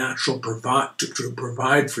supernaturally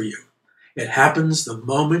provide for you. It happens the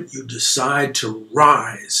moment you decide to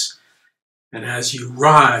rise. And as you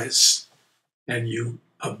rise and you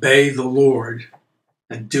obey the Lord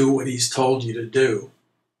and do what he's told you to do,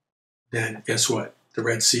 then guess what? The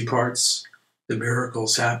Red Sea parts, the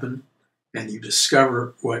miracles happen, and you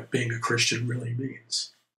discover what being a Christian really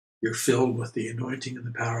means. You're filled with the anointing and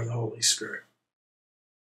the power of the Holy Spirit.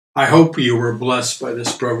 I hope you were blessed by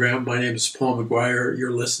this program. My name is Paul McGuire.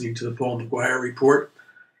 You're listening to the Paul McGuire Report.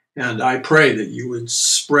 And I pray that you would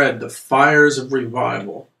spread the fires of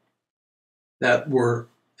revival that were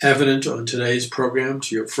evident on today's program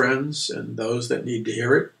to your friends and those that need to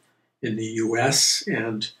hear it in the U.S.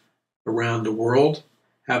 and around the world.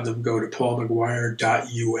 Have them go to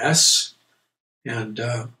paulmcguire.us. And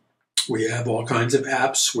we have all kinds of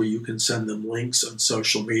apps where you can send them links on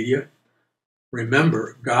social media.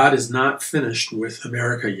 Remember, God is not finished with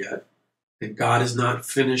America yet, and God is not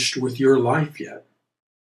finished with your life yet.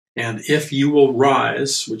 And if you will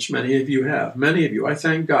rise, which many of you have, many of you, I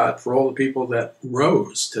thank God for all the people that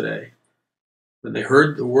rose today when they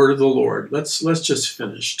heard the word of the Lord. Let's just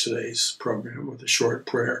finish today's program with a short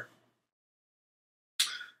prayer.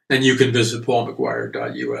 And you can visit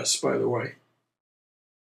paulmcguire.us, by the way.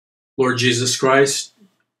 Lord Jesus Christ,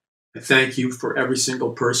 I thank you for every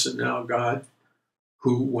single person now, God,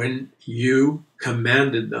 who, when you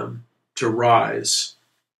commanded them to rise,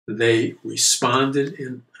 they responded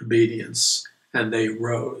in obedience and they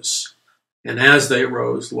rose. And as they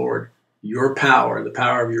rose, Lord, your power, the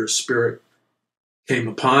power of your Spirit, came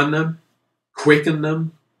upon them, quickened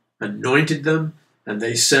them, anointed them, and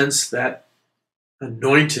they sensed that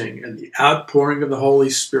anointing and the outpouring of the Holy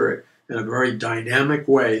Spirit in a very dynamic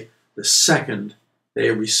way the second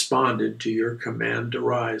they responded to your command to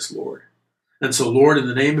rise, Lord. And so, Lord, in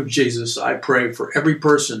the name of Jesus, I pray for every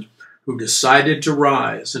person who decided to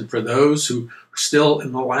rise, and for those who still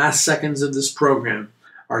in the last seconds of this program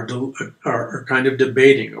are kind of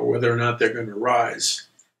debating or whether or not they're going to rise.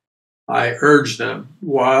 I urge them,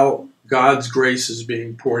 while God's grace is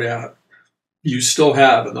being poured out, you still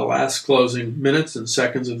have, in the last closing minutes and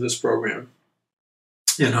seconds of this program,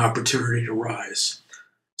 an opportunity to rise.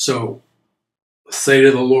 So say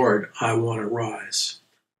to the Lord, I want to rise.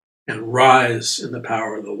 And rise in the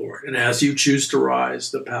power of the Lord. And as you choose to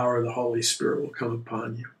rise, the power of the Holy Spirit will come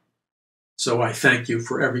upon you. So I thank you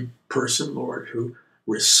for every person, Lord, who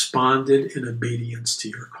responded in obedience to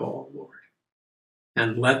your call, Lord.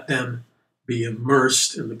 And let them be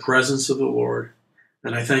immersed in the presence of the Lord.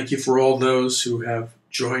 And I thank you for all those who have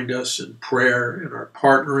joined us in prayer and are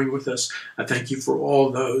partnering with us. I thank you for all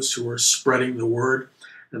those who are spreading the word.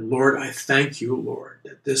 And Lord, I thank you, Lord,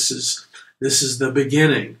 that this is the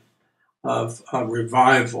beginning of a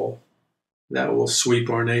revival that will sweep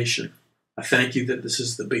our nation. I thank you that this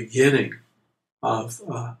is the beginning of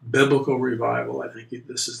biblical revival. I thank you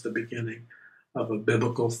this is the beginning of a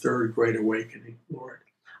biblical third great awakening, Lord.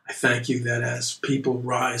 I thank you that as people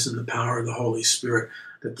rise in the power of the Holy Spirit,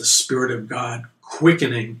 that the Spirit of God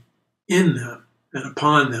quickening in them and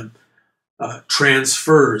upon them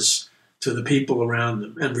transfers to the people around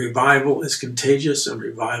them. And revival is contagious and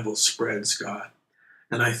revival spreads, God.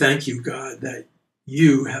 And I thank you, God, that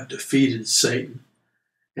you have defeated Satan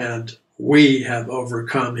and we have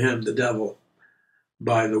overcome him, the devil,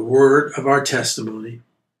 by the word of our testimony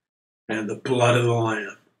and the blood of the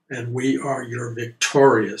Lamb. And we are your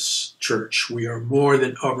victorious church. We are more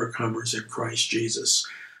than overcomers in Christ Jesus.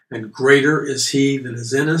 And greater is he that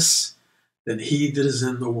is in us than he that is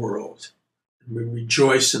in the world. And we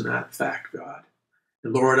rejoice in that fact, God.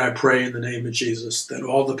 And Lord, I pray in the name of Jesus that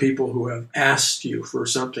all the people who have asked you for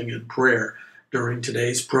something in prayer during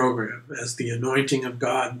today's program, as the anointing of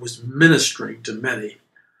God was ministering to many,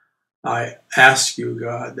 I ask you,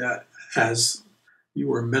 God, that as you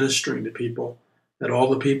were ministering to people, that all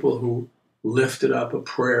the people who lifted up a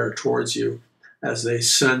prayer towards you as they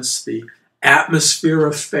sense the atmosphere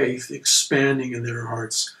of faith expanding in their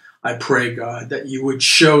hearts, I pray, God, that you would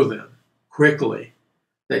show them quickly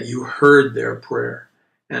that you heard their prayer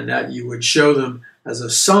and that you would show them as a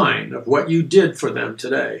sign of what you did for them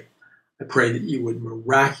today. I pray that you would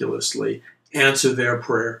miraculously answer their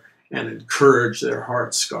prayer and encourage their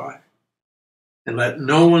hearts, God. And let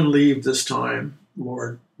no one leave this time,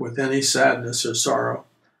 Lord, with any sadness or sorrow.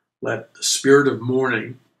 Let the spirit of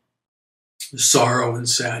mourning, sorrow and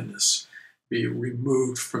sadness be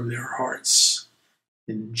removed from their hearts.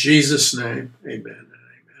 In Jesus' name, amen and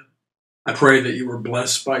amen. I pray that you were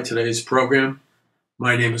blessed by today's program.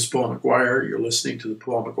 My name is Paul McGuire. You're listening to the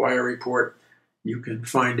Paul McGuire Report. You can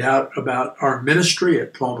find out about our ministry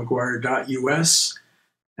at paulmcguire.us,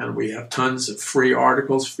 and we have tons of free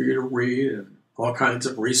articles for you to read and all kinds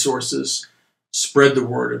of resources. Spread the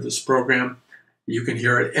word of this program. You can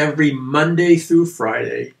hear it every Monday through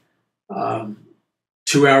Friday,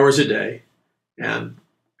 2 hours a day, and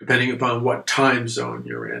depending upon what time zone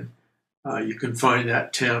you're in, you can find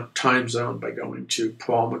that time zone by going to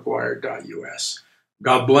paulmcguire.us.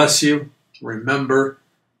 God bless you. Remember,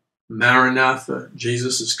 Maranatha,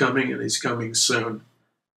 Jesus is coming and he's coming soon.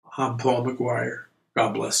 I'm Paul McGuire.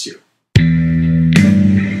 God bless you.